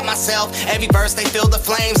can top myself. Every verse they feel the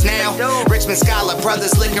flames now. Richmond Scholar,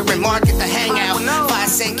 Brothers Liquor and Market to hang out.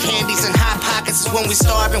 5-cent candies and hot pockets is when we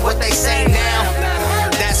starving. What they say now?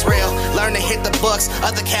 That's real. Learn to hit the books.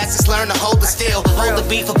 Other cats just learn to hold the steel. Hold the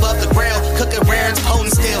beef above the grill. Cook it rare, it's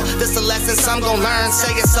potent still. This a lesson some gon' learn.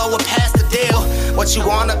 Say it so we'll pass the deal. What you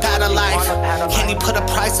want about a life? Can you put a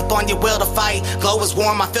price up on your will to fight? Glow is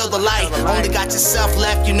warm, I feel the light. Only got yourself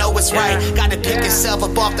left, you know it's right. Gotta pick yourself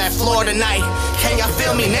up off that floor tonight. Can y'all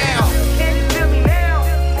feel me now?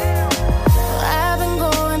 I've been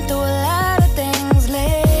going through a lot of things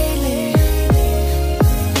lately,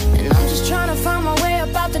 and I'm just trying to find my way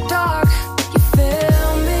up out the dark. You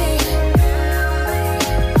feel me?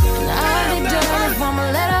 And I'll be damned if I'ma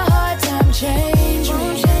let a hard time change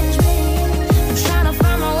me. I'm trying to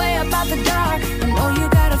find my way up out the dark. I know you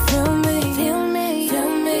gotta feel me, feel me, feel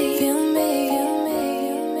me, feel me, feel me,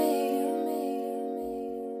 feel me.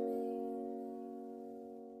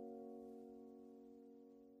 'Cause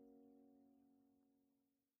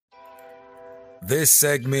This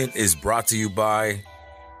segment is brought to you by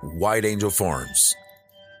White Angel Farms.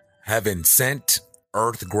 Heaven sent,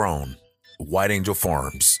 earth grown. White Angel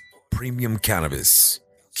Farms. Premium cannabis.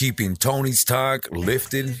 Keeping Tony's Talk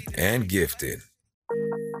lifted and gifted.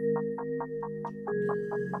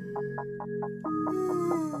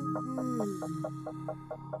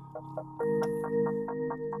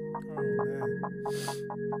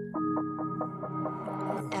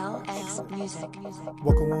 LX Music.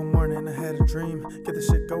 Woke up one morning, I had a dream. Get the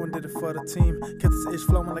shit going, did it for the team. Kept this itch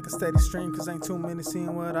flowing like a steady stream. Cause ain't too many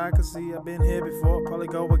seeing what I can see. I've been here before, probably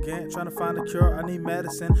go again. Trying to find a cure, I need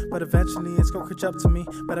medicine. But eventually it's gonna catch up to me.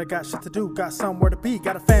 But I got shit to do, got somewhere to be.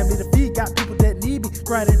 Got a family to feed, got people that need me.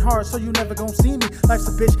 Grinding hard so you never gonna see me. Life's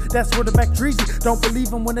a bitch, that's where the back treasy. Don't believe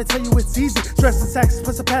them when they tell you it's easy. Stress and taxes,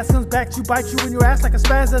 plus the past comes back. You bite you in your ass like a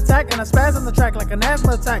spaz attack. And I spaz on the track like an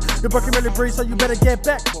asthma attack. Your butt can really breathe, so you better get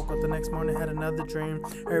back. Woke up the next morning, had another dream.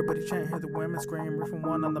 Everybody chant, hear the women scream. Riffing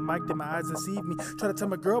one on the mic, then my eyes deceive me. Try to tell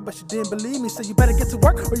my girl, but she didn't believe me. So you better get to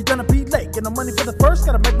work or you're gonna be late. Get no money for the first,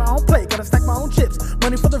 gotta make my own plate. Gotta stack my own chips.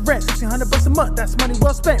 Money for the rent, $1,600 a month. That's money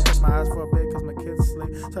well spent. Rest my eyes for a bit, cause my kids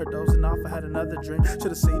asleep. Started dozing off, I had another dream.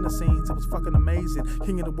 Should've seen the scenes, it was fucking amazing.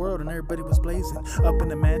 King of the world and everybody was blazing. Up in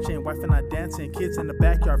the mansion, wife and I dancing. Kids in the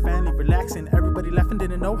backyard, family relaxing. Everybody laughing,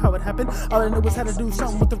 didn't know how it happened. All I knew was how to do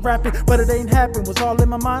something with the rapping. But it ain't happened, was all in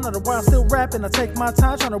my mind. All the while still rapping. I take my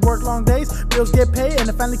time, trying to work long days. Bills get paid, and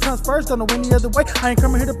the family comes first. Don't know any other way. I ain't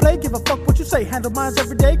coming here to play, give a fuck what you say. Handle mines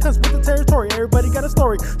every day, comes with the territory. Everybody got a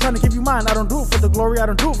story. Trying to give you mine. I don't do it for the glory, I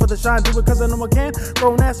don't do it for the shine. Do it cause I know I can.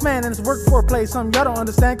 Grown ass man, and it's work for a play. Something y'all don't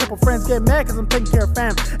understand. Couple friends get mad cause I'm taking care of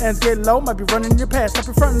fam. Ends get low, might be running in your past. Stop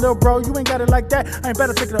your frontin', little bro, you ain't got it like that. I ain't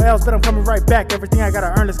better taking no L's, but I'm coming right back. Everything I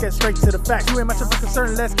gotta earn, let's get straight to the facts. You ain't much of a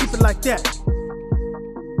concern, let's keep it like that.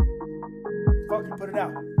 Fuck it, put it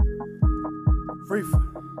out. Reefer.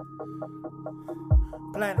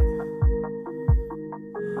 Planet.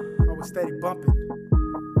 Always steady bumping.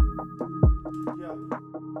 Yeah.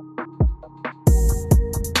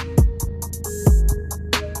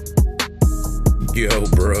 Yo,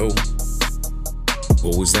 bro.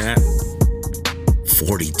 What was that?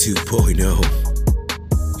 42.0.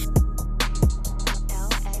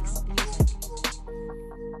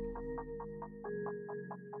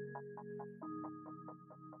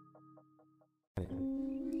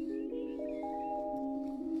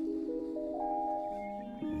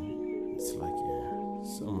 It's like you're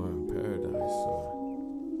somewhere in paradise, or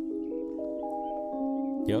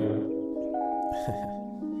yo.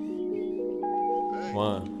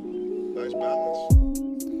 One. Nice balance.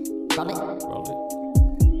 Roll it. Roll it.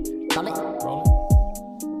 Roll it. Roll it.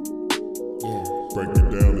 Yeah. Break it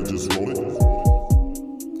down and just roll it.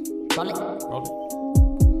 Roll it. Roll it.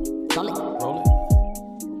 Roll it. Roll it.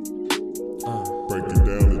 Break it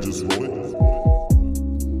down and just roll it.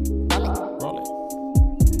 Roll it. Roll it.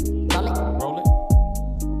 Roll it. Roll it.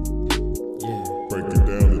 Yeah. Break it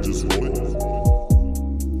down and just roll it.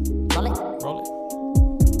 Roll it. Roll it.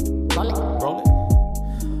 Roll it. Roll it.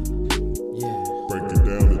 Yeah. Break it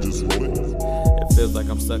down and just roll it. It feels like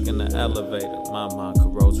I'm stuck in the elevator. My mind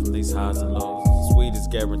corrodes from these highs and lows. Sweet is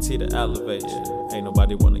guaranteed to elevate you. Ain't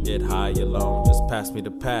nobody wanna get high alone. Just pass me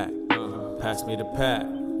the pack. Pass me the pack.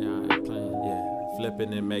 Yeah, I ain't playing. Yeah.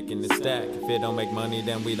 Flipping and making it stack. If it don't make money,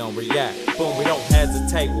 then we don't react. Boom, we don't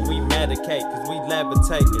hesitate when we medicate. Cause we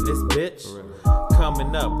levitate in this bitch.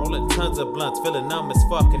 Coming up, rolling tons of blunts, feeling numb as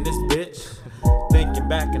fuck in this bitch. Thinking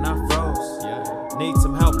back and I froze. Need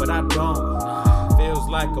some help, but I don't. Feels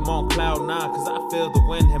like I'm on cloud 9, cause I feel the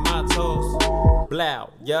wind in my toes. Blow,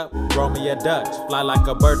 yup, roll me a Dutch. Fly like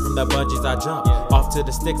a bird from the bungees I jump. Off to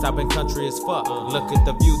the sticks, I've been country as fuck. Look at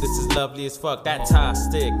the view, this is lovely as fuck. That tie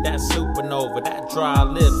stick, that supernova, that dry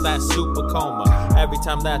lips, that super coma. Every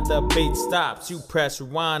time that the beat stops, you press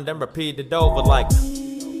rewind and repeat it over like.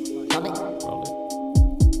 Roll it. Roll it.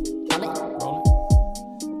 Roll it. Roll it.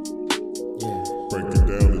 Yeah. Break it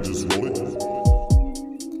down and just roll it.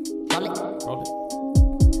 Roll it. Roll it.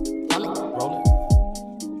 Roll it. Roll it.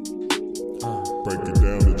 Break it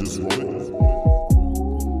down and just roll it.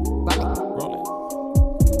 Roll it. Roll it.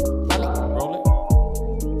 Roll it. Roll it.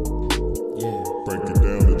 Yeah. Break it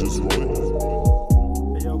down and just roll it.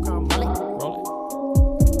 Hey, yo, come roll it. Roll it.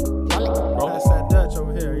 Roll it. Roll it. Pass that Dutch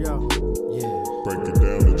over here, yo. Yeah. Break it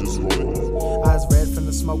down and just roll it. Eyes red from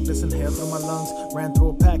the smoke. smoke this inhale through my lungs. Ran through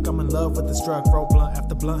a pack, I'm in love with this drug. Roll blunt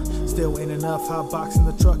after blunt, still ain't enough. Hot box in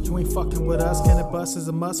the truck, you ain't fucking with us. Can it bust is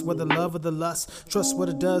a must, whether love or the lust. Trust what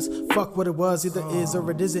it does, fuck what it was. Either is or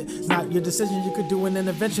it isn't. Not your decision, you could do an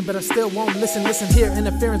intervention, but I still won't listen. Listen here,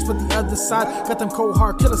 interference with the other side. Got them cold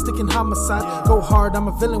hard killers sticking homicide. Go hard, I'm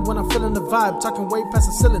a villain when I'm feeling the vibe. Talking way past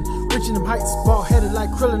the ceiling, reaching them heights. Ball headed like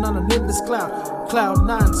Krillin on a nimbus cloud. Cloud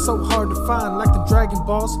 9, so hard to find, like them Dragon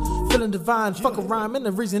Balls. Feeling divine, fuck a rhyme, and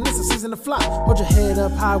the reason it's a season to fly. Hold your head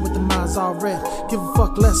up high with the minds all red. Give a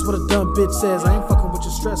fuck less what a dumb bitch says. I ain't fucking with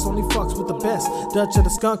your stress, only fucks with the best. Dutch of the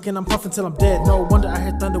skunk and I'm puffing till I'm dead. No wonder I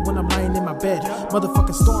hear thunder when I'm lying in my bed.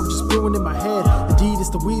 Motherfucking storm just brewing in my head. Indeed, it's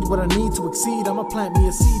the weed, what I need to exceed. I'ma plant me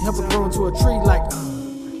a seed, help it grow into a tree like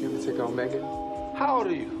You ever take out Megan? How old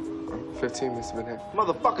are you? 15, Mr. Vanette.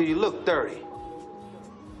 Motherfucker, you look 30.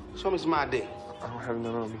 Show me some ID. I don't have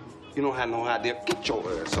none on me. You don't have no idea. Get your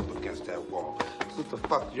ass up against that wall. What the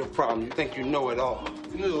fuck's your problem? You think you know it all?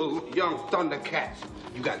 You little young Thundercats.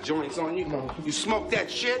 You got joints on you? No. You smoke that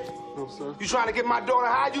shit? No, sir. You trying to get my daughter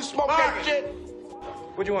high? You smoke that shit?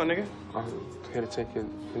 What you want, nigga? I'm here to take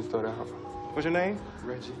his daughter out. What's your name?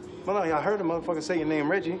 Reggie. Well, no, I heard the motherfucker say your name,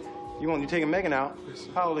 Reggie. You taking Megan out? Yes,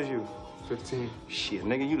 How old is you? 15. Shit,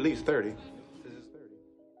 nigga, you at least 30.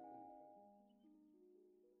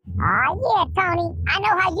 Oh, yeah, Tony. I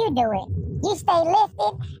know how you do it. You stay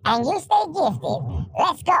lifted and you stay gifted.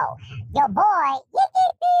 Let's go. Your boy,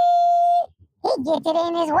 he gets it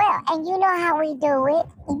in as well. And you know how we do it.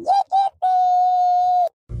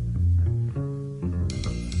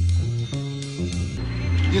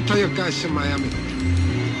 You tell your guys in Miami,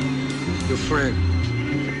 your friend,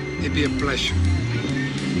 it'd be a pleasure.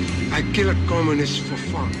 I kill a communist for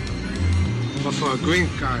fun, but for a green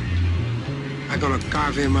card, I'm gonna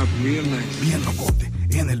carve him up real nice. Bien locote,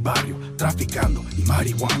 en el barrio, traficando y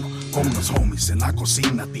marihuano. Con unos homies en la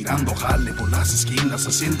cocina, tirando jale por las esquinas,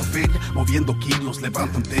 haciendo feria, moviendo kilos,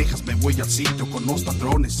 levanto en Texas, me voy al sitio con los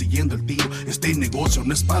patrones, siguiendo el tiro. Este negocio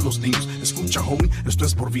no es para los niños, escucha homie, esto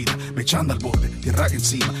es por vida. Me echan al bote, tierra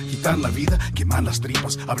encima, quitan la vida, queman las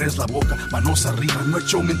tripas, abres la boca, manos arriba. No he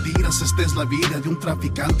hecho mentiras, esta es la vida de un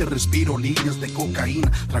traficante, respiro líneas de cocaína,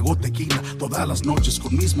 trago tequila todas las noches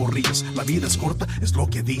con mis morrillas. La vida es corta, es lo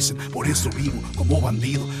que dicen, por eso vivo como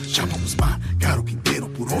bandido. Chapo Guzmán, Caro Quintero,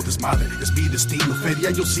 puro desmadre, es mi destino.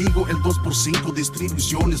 Feria yo sigo, el 2x5,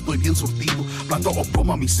 distribución, estoy bien surtido. Plato o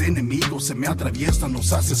como a mis enemigos, se me atraviesan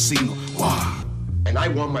los asesinos. Wow. And I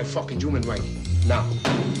want my fucking human right now.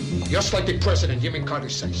 Just like the president, Jimmy Carter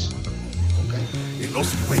says. En los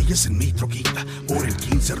güeyes en mi troquita, por el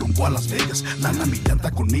 15 rumbo a Las Vegas. Lana mi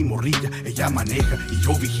llanta con mi morrilla, ella maneja y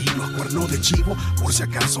yo vigilo a cuerno de chivo. Por si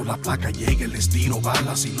acaso la placa llega, les tiro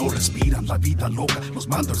balas y no respiran. La vida loca los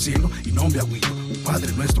mando al cielo y no me agüito. Un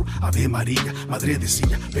Padre Nuestro, Ave María, Madre de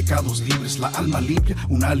Silla, pecados libres, la alma limpia.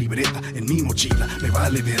 Una libreta en mi mochila, me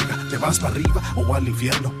vale verga. Te vas para arriba o al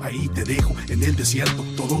infierno, ahí te dejo en el desierto.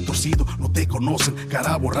 Todo torcido, no te conocen,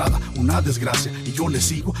 cara borrada, una desgracia. Y yo le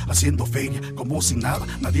sigo haciendo feria como sin nada,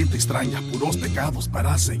 nadie te extraña, puros pecados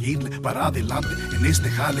para seguirle, para adelante, en este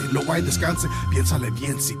jale, luego hay descanse, piénsale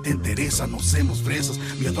bien si te interesa, no seamos fresas,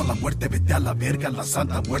 miedo a la muerte, vete a la verga, la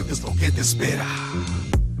santa muerte es lo que te espera.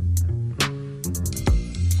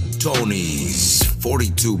 Tony's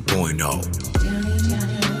 42.0.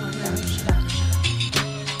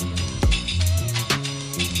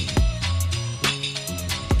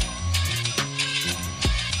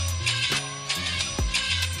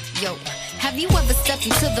 Yo, have you ever stepped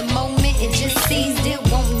into the moment and just seized it?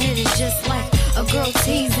 Wanting it is just like a girl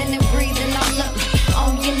teasing and breathing all up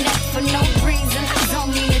on your neck for no reason. I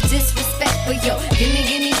don't mean to disrespect, but yo, gimme,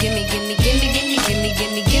 gimme, gimme, gimme, gimme, gimme, gimme,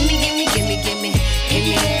 gimme, gimme, gimme, gimme, gimme, gimme.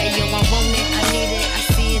 Hey, yo, I want it, I need it, I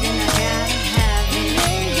see it, and I gotta have it.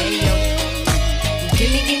 Hey, yo,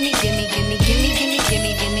 gimme, gimme, gimme, gimme, gimme, gimme,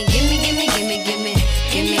 gimme, gimme, gimme, gimme, gimme, gimme,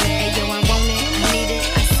 gimme. Hey, yo, I want it, I need it,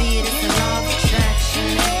 I see it, it's a law of attraction.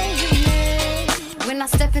 When I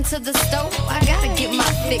step into the stove, I gotta get my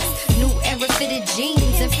fix. New era fitted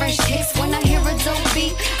jeans and fresh kicks. When I hear a dope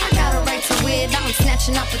beat, I got a right to it. I'm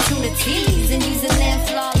snatching opportunities and using them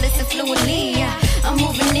flawless and fluently. I'm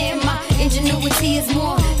moving in, my ingenuity is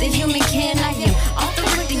more than human can. I am off the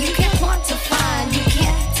hook that you can't quantify. You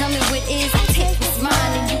can't tell me what is, I take what's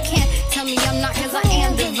mine. And you can't tell me I'm not, cause I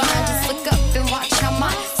am divine. Just look up and watch how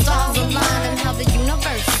my stars align and how the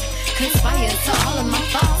universe conspires to all of my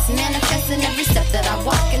thoughts, manifesting every step that I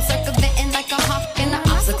walk and circumventing like a hawk in an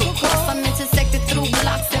obstacle course. I'm intersected through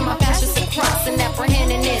blocks and my passions across and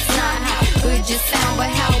apprehending it's not how good you sound, but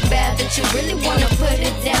how bad that you really wanna put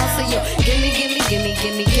it down. So yo, gimme, gimme, gimme,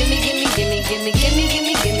 gimme, gimme, gimme, gimme, gimme, gimme, gimme,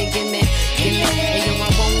 gimme, gimme, gimme. And yo, I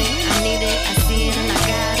want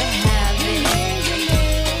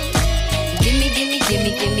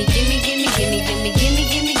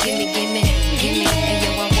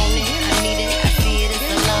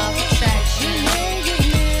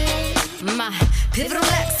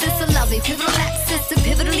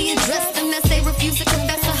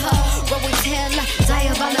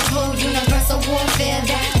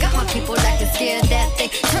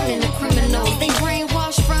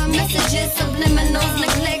subliminals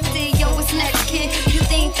neglected. Yo, what's next, kid? You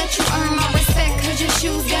think that you earn my respect cause your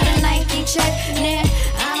shoes got a Nike check? Nah,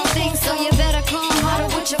 I don't think so. You better come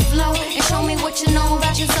harder with your flow and show me what you know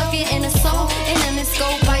about yourself, your inner soul. And in the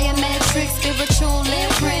scope, biometrics, spiritual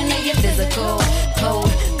imprint of your physical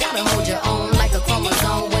code. Gotta hold your own like a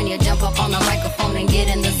chromosome when you jump up on the microphone and get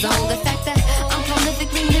in the zone. The fact that I'm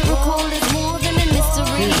prolifically lyrical is more than a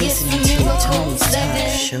mystery. You're It's a listening to miracle. Tony's Talk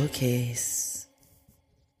 7. Showcase.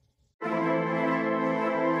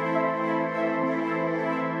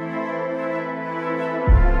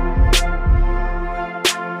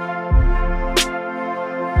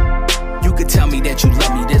 You could tell me that you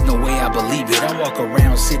love me, there's no way I believe it. I walk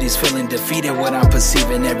around cities feeling defeated, what I'm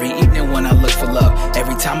perceiving every evening when I look for love.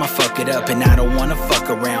 Every time I fuck it up and I don't wanna fuck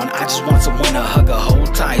around, I just want someone to hug a whole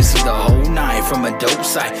tight, see the whole night from a dope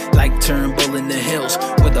site, like Turnbull in the hills,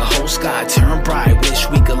 where the whole sky turned bright. Wish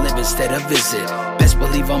we could live instead of visit. Best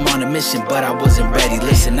believe I'm on a mission, but I wasn't ready.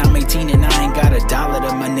 Listen, I'm 18 and I ain't got $1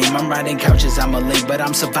 to my name. I'm riding couches, I'm a late, but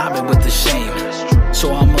I'm surviving with the shame.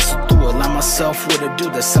 So I muscle through it, line myself with a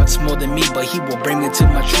dude that sucks more than me, but he will bring me to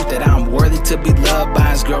my truth that I'm worthy to be loved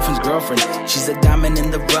by his girlfriend's girlfriend. She's a diamond in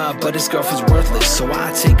the rough, but his girlfriend's worthless. So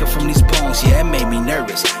I take her from these poems, yeah, it made me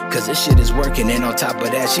nervous, cause this shit is working, and on top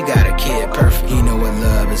of that, she got a kid perfect. He know what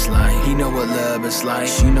love is like, he know what love is like,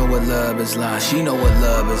 she know what love is like, she know what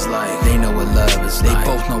love is like, they know what love is like, they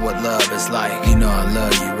both know what love is like. You know I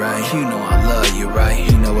love you, right? You know I love you, right?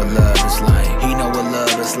 He know what love is like, he know what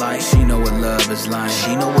love is like, she know what love is like,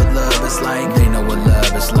 she know what love is like, they know what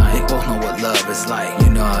love is like, they both know what love is like. You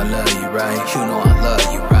know I love you, right? You know I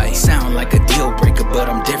love you, right? Sound like a deal breaker, but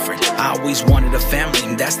I'm different. I always wanted a family,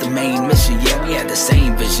 and that's the main mission. Yeah, we had the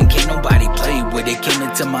same vision, can't nobody play with it. Came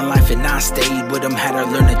into my life and I stayed with him, had to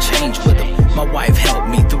learn to change with him. My wife helped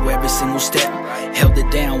me through every single step, held it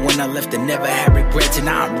down when I left and never had regrets. And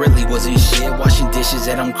I really wasn't shit, washing dishes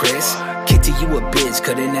at Chris. Kitty, you a bitch,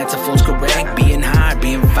 couldn't answer phones correct. Being high,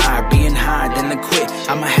 being fired, being high, then to quit.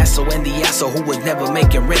 I'm a hassle and the asshole who was never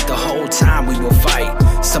making rent. The whole time we would fight,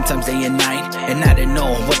 sometimes day and night. And I didn't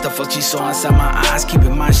know what the fuck she saw inside my eyes. Keep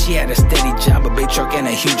in mind she had a steady job, a big truck and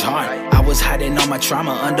a huge heart. I was hiding all my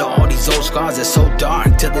trauma under all these old scars. It's so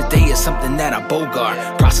dark, till the day is something that I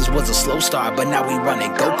bogart. Process was a slow start, but now we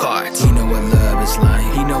running go-karts. You know what love is like,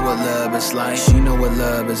 he know what love is like, she know what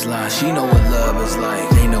love is like, she know what love is like,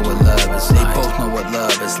 they know what love is like, they both know what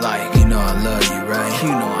love is like. You know I love you, right? You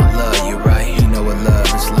know I love you, right? He know what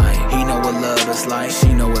love is like, he know what love is like,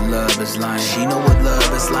 she know what love is like, she know what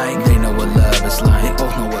love is like, they know what love is like, they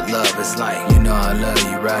both know what love is like. You know I love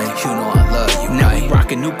you, right? You know I love you, right? Now we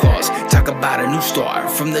rockin' new cars, talk about a new start.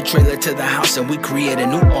 From the trailer to the house and we create a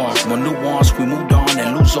new arc. More nuance, we moved on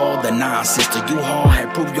and lose all the nonsense. The U-Haul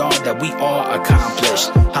had proved y'all that we are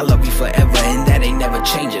accomplished. I love you forever and that ain't never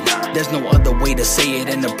changing. There's no other way to say it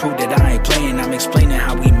and to prove that I ain't playing. I'm explaining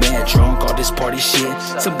how we met, drunk, all this party shit.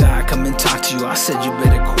 Some guy come and talk to you, I said you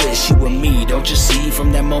better quit. She with me, don't you see?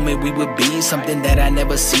 From that moment we would be something that I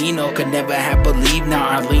never seen or could never have believed.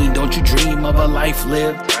 Now Arlene, don't you dream of a life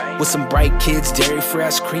lived with some bright kids, dairy-free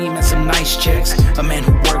ice cream, and some nice chicks. A man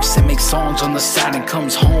who works and makes songs on the side and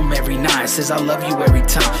comes home every night, says I love you every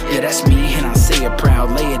time. Yeah, that's me, and I say it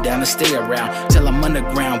proud. Lay it down and stay around till I'm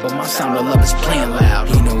underground, but my sound of love is playing loud.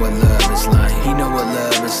 He know what love is like, he know what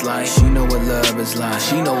love is like, she know what love is like,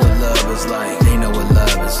 she know what love is like, they know what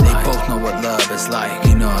love is like, they both know what love is like.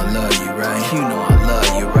 You know I love you, right? You know I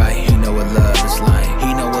love you, right? He know what love is like,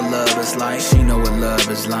 he know what love is like, she know what love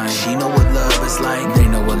is like, she know what love is like, they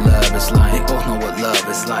know what love is like, they both know what love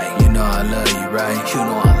is like. You know I love you, right? You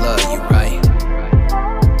know I love you, right?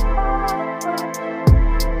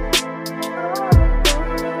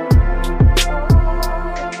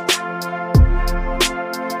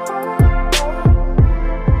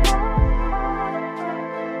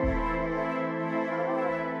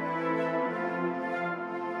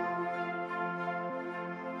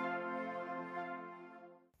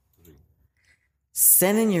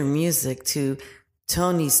 Send in your music to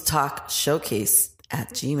Tony's Talk Showcase at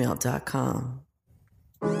gmail.com.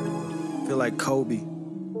 I feel like Kobe.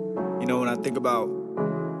 You know, when I think about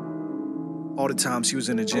all the times he was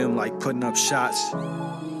in the gym, like putting up shots.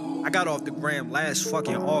 I got off the gram last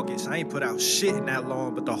fucking August. I ain't put out shit in that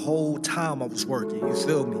long, but the whole time I was working, you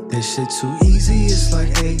feel me? This shit too easy, it's like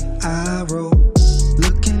AI roll.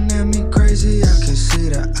 Looking at me crazy, I can see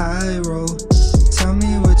the eye roll. Tell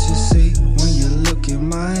me what you see when you look in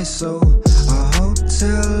my soul. A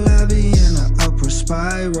hotel lobby in an upward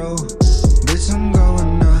spiral. Bitch, I'm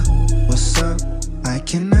going up. What's up? I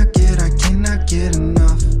cannot get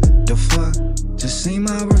enough. The fuck? Just see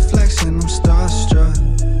my reflection, I'm starstruck.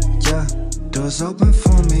 Yeah, doors open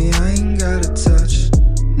for me, I ain't gotta touch.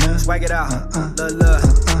 Nah. Swag it out, look.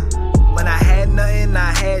 When I had nothing,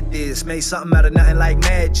 I had this. Made something out of nothing like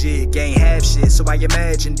magic. Ain't half shit, so I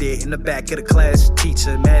imagined it. In the back of the class,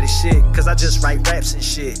 teacher mad as shit. Cause I just write raps and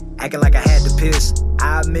shit. Acting like I had to piss.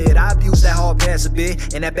 I admit, I abused that hard pass a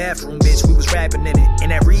bit. In that bathroom, bitch, we was rapping in it. In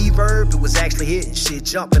that reverb, it was actually hitting shit.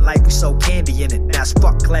 Jumping like we sold candy in it. That's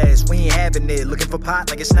fuck class, we ain't having it. Looking for pot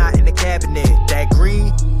like it's not in the cabinet. That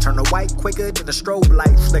green, turn to white quicker than the strobe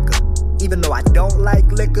light flicker. Even though I don't like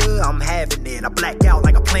liquor, I'm having it. I black out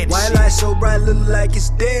like a planet. White light so bright, look like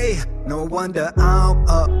it's day. No wonder I'm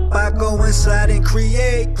up. I go inside and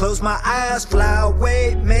create. Close my eyes, fly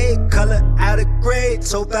away. Make color out of grade.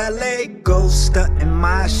 So ballet, go stuntin'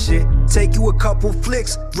 my shit. Take you a couple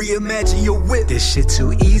flicks, reimagine your whip. This shit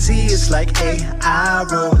too easy, it's like I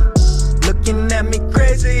roll. Looking at me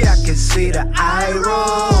crazy, I can see the eye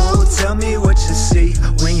roll. Tell me what you see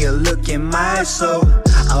when you look in my soul.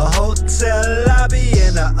 A hotel lobby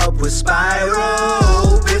in a upward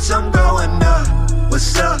spiral. Bitch, I'm going up.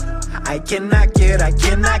 What's up? I cannot get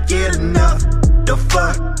enough. The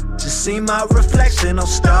fuck? Just see my reflection on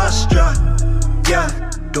Starstruck. Yeah,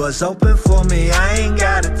 doors open for me, I ain't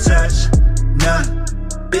gotta touch. Nah,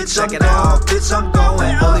 bitch, I'm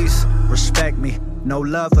going up. Police, respect me. No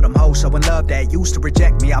love for them hoes showing love that used to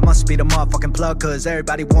reject me. I must be the motherfucking plug, cause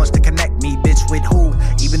everybody wants to connect me. Bitch, with who?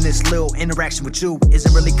 Even this little interaction with you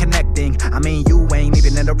isn't really connecting. I mean, you ain't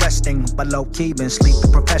even interesting, but low-key been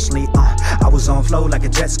sleeping professionally. I was on flow like a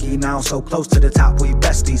jet ski, now I'm so close to the top, we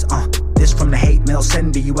besties. This from the hate mail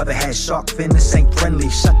sending. You ever had shark fin? This ain't friendly.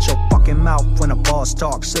 Shut your fucking mouth when a boss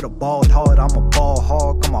talk. Should've balled hard, I'm a ball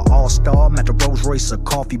hog. I'm an all-star. I'm at the Rolls Royce of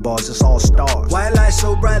coffee bars, it's all stars. White light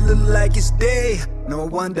so bright, look like it's day. No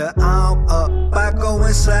wonder I'm up. I go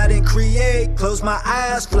inside and create. Close my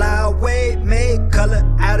eyes, fly away. Make color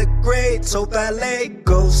out of grade. So ballet,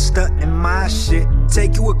 go stuntin' my shit.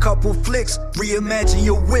 Take you a couple flicks, reimagine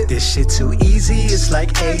your whip. This shit too easy, it's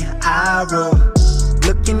like I roll.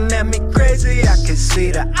 Looking at me crazy, I can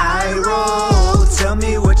see the eye roll. Tell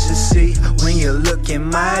me what you see when you look in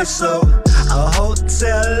my soul. A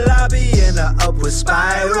hotel lobby in a upward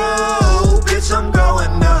spiral. Bitch, I'm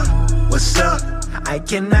going up. What's up? I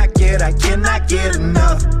cannot get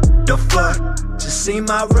enough. The fuck? Just see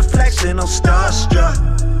my reflection on Starstruck.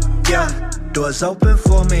 Yeah, doors open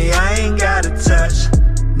for me, I ain't gotta touch.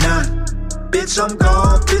 Nah, bitch, I'm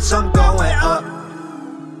going up.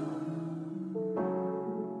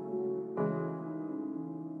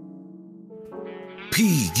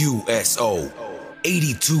 PUSO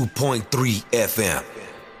 82.3 FM.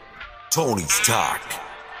 Tony's Talk.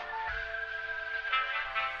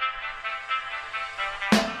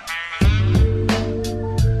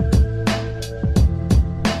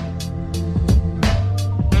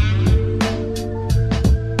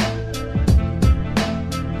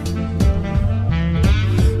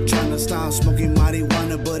 Smoking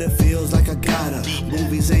marijuana, but it feels like I gotta.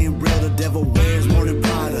 Movies ain't real, the devil wears more than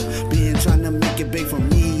Prada. Being trying to make it big for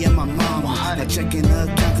me and my mama. Not checking the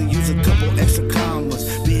account, could use a couple extra commas.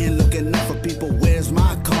 Being looking up for people, where's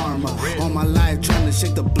my karma? All my life trying to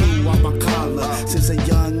shake the blue off my collar. Since a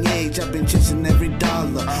young age, I've been chasing every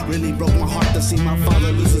dollar. Really broke my heart to see my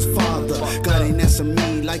father lose his father. God ain't answer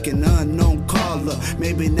me like an unknown caller.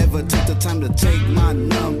 Maybe never took the time to take my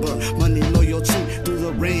number. Money, loyalty, through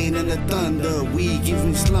the rain and the thunder, weed gives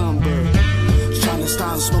me slumber. Trying to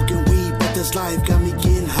stop smoking weed, but this life got me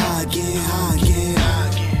getting high again.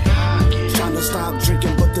 Trying to stop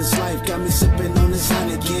drinking, but this life got me sipping on this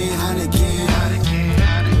Heineken.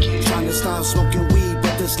 Trying to stop smoking weed,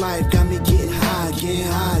 but this life got me getting high again.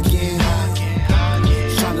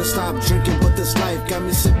 Trying to stop drinking, but this life got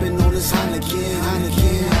me sipping on this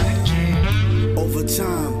Heineken. Over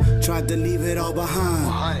time, tried to leave it all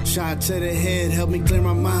behind. Shot to the head, helped me clear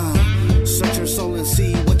my mind. Search your soul and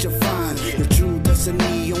see what you find. The true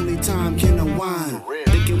destiny, only time can unwind.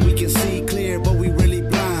 Thinking we can see clear, but we really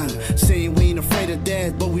blind. Saying we ain't afraid of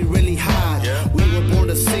death, but we really hide. We were born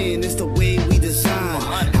to sin, it's the way we design.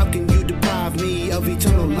 How can you deprive me of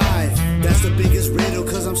eternal life? That's the biggest riddle,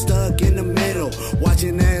 cause I'm stuck in the middle.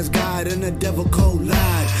 Watching as God and the devil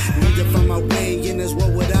collide. Need to find my way in this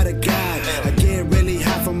world without a guide. I get really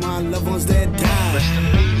high from my loved ones that died.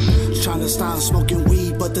 Trying to stop smoking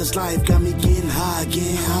weed, but this life got me getting high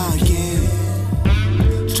again.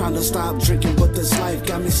 Trying to stop drinking, but this life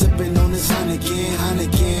got me sipping on this Heineken.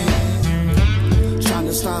 Trying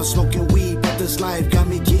to stop smoking weed, but this life got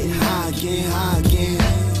me getting high again.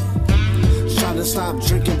 Trying to stop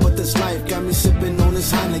drinking, but this life got me sipping on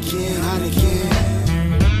this Heineken.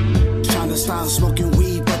 Trying to stop smoking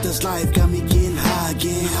weed, but this life got me getting high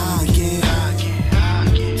again.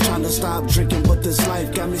 Trying to stop stop drinking, but this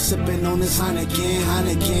life got me sipping on this Heineken.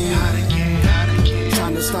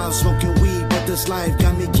 Trying to stop smoking weed, but this life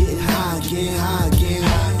got me getting high again.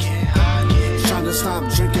 Trying to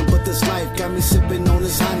stop drinking, but this life got me sipping on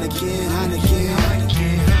this Heineken.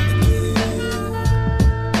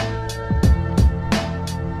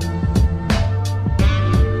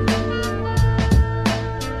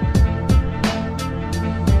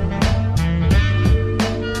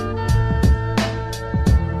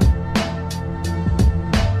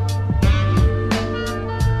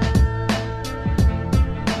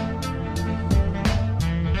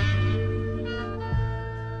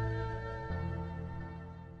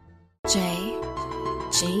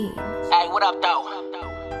 Hey, what up, though?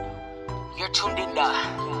 You're tuned in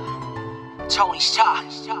to Tony's Talk,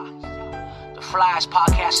 the flyest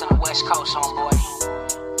podcast on the West Coast, homeboy.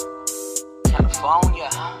 California.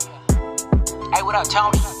 Hey, what up,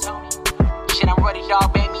 Tony? Shit, I'm ready,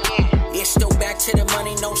 dog, baby, in. It's still back to the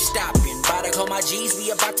money, no stopping. About to call my G's,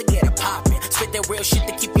 we about to get it poppin'. Spit that real shit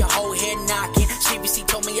to keep your whole head knocking. CBC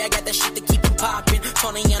told me I got that shit to keep it poppin'.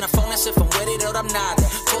 Tony on the phone, that's if I'm with it or I'm not.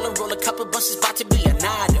 Pull and roll a couple bunches, about to be a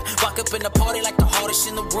nada. Walk up in the party like the hardest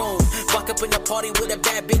in the room. Walk up in the party with a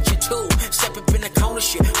bad bitch or two. Step up in the corner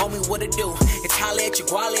shit, homie, what it do? It's holla at your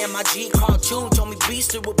guale and my G cartoon. Told me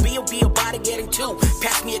beast it will be about to getting two.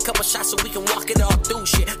 Pass me a couple shots so we can walk it all through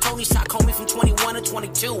shit. Tony's Talk, homie, from 21 to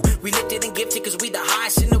 22. We lifted and gifted cause we the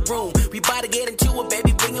highest in the room. We about to get into it,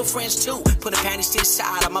 baby, bring your friends too. Put the panties to the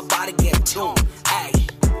side, I'm about to get tuned. Hey,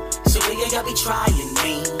 so yeah, y'all be trying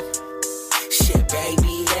me. Shit,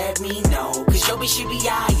 baby, let me know. Cause yo, she be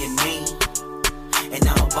eyeing me. And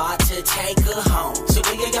I'm about to take her home. So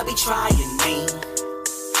yeah, y'all be trying me.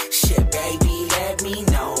 Shit, baby, let me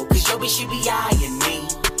know. Cause yo, she be eyeing me.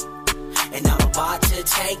 And I'm about to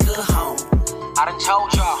take her home. I done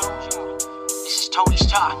told y'all, this is Tony's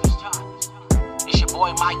Talk. It's your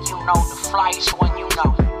boy Mike, you know, the flyest one you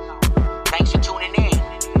know. Thanks for tuning in.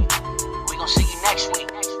 We gon' see you next week.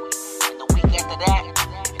 And the week after that.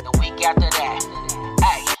 And the week after that.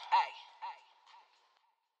 Hey.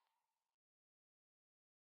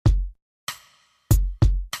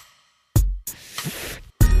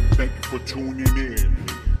 Thank you for tuning in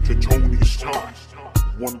to Tony's Talk,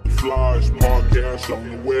 one of the flyest podcasts on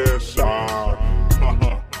the west side.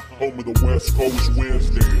 Home of the West Coast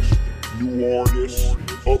Wednesdays. New artists,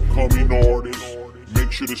 upcoming artists.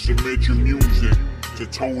 Make sure to submit your music to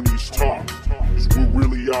Tony's Talk. Cause we're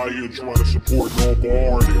really out here trying to support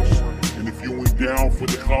local artists. And if you ain't down for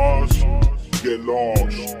the cause, get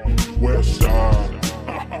lost. West side.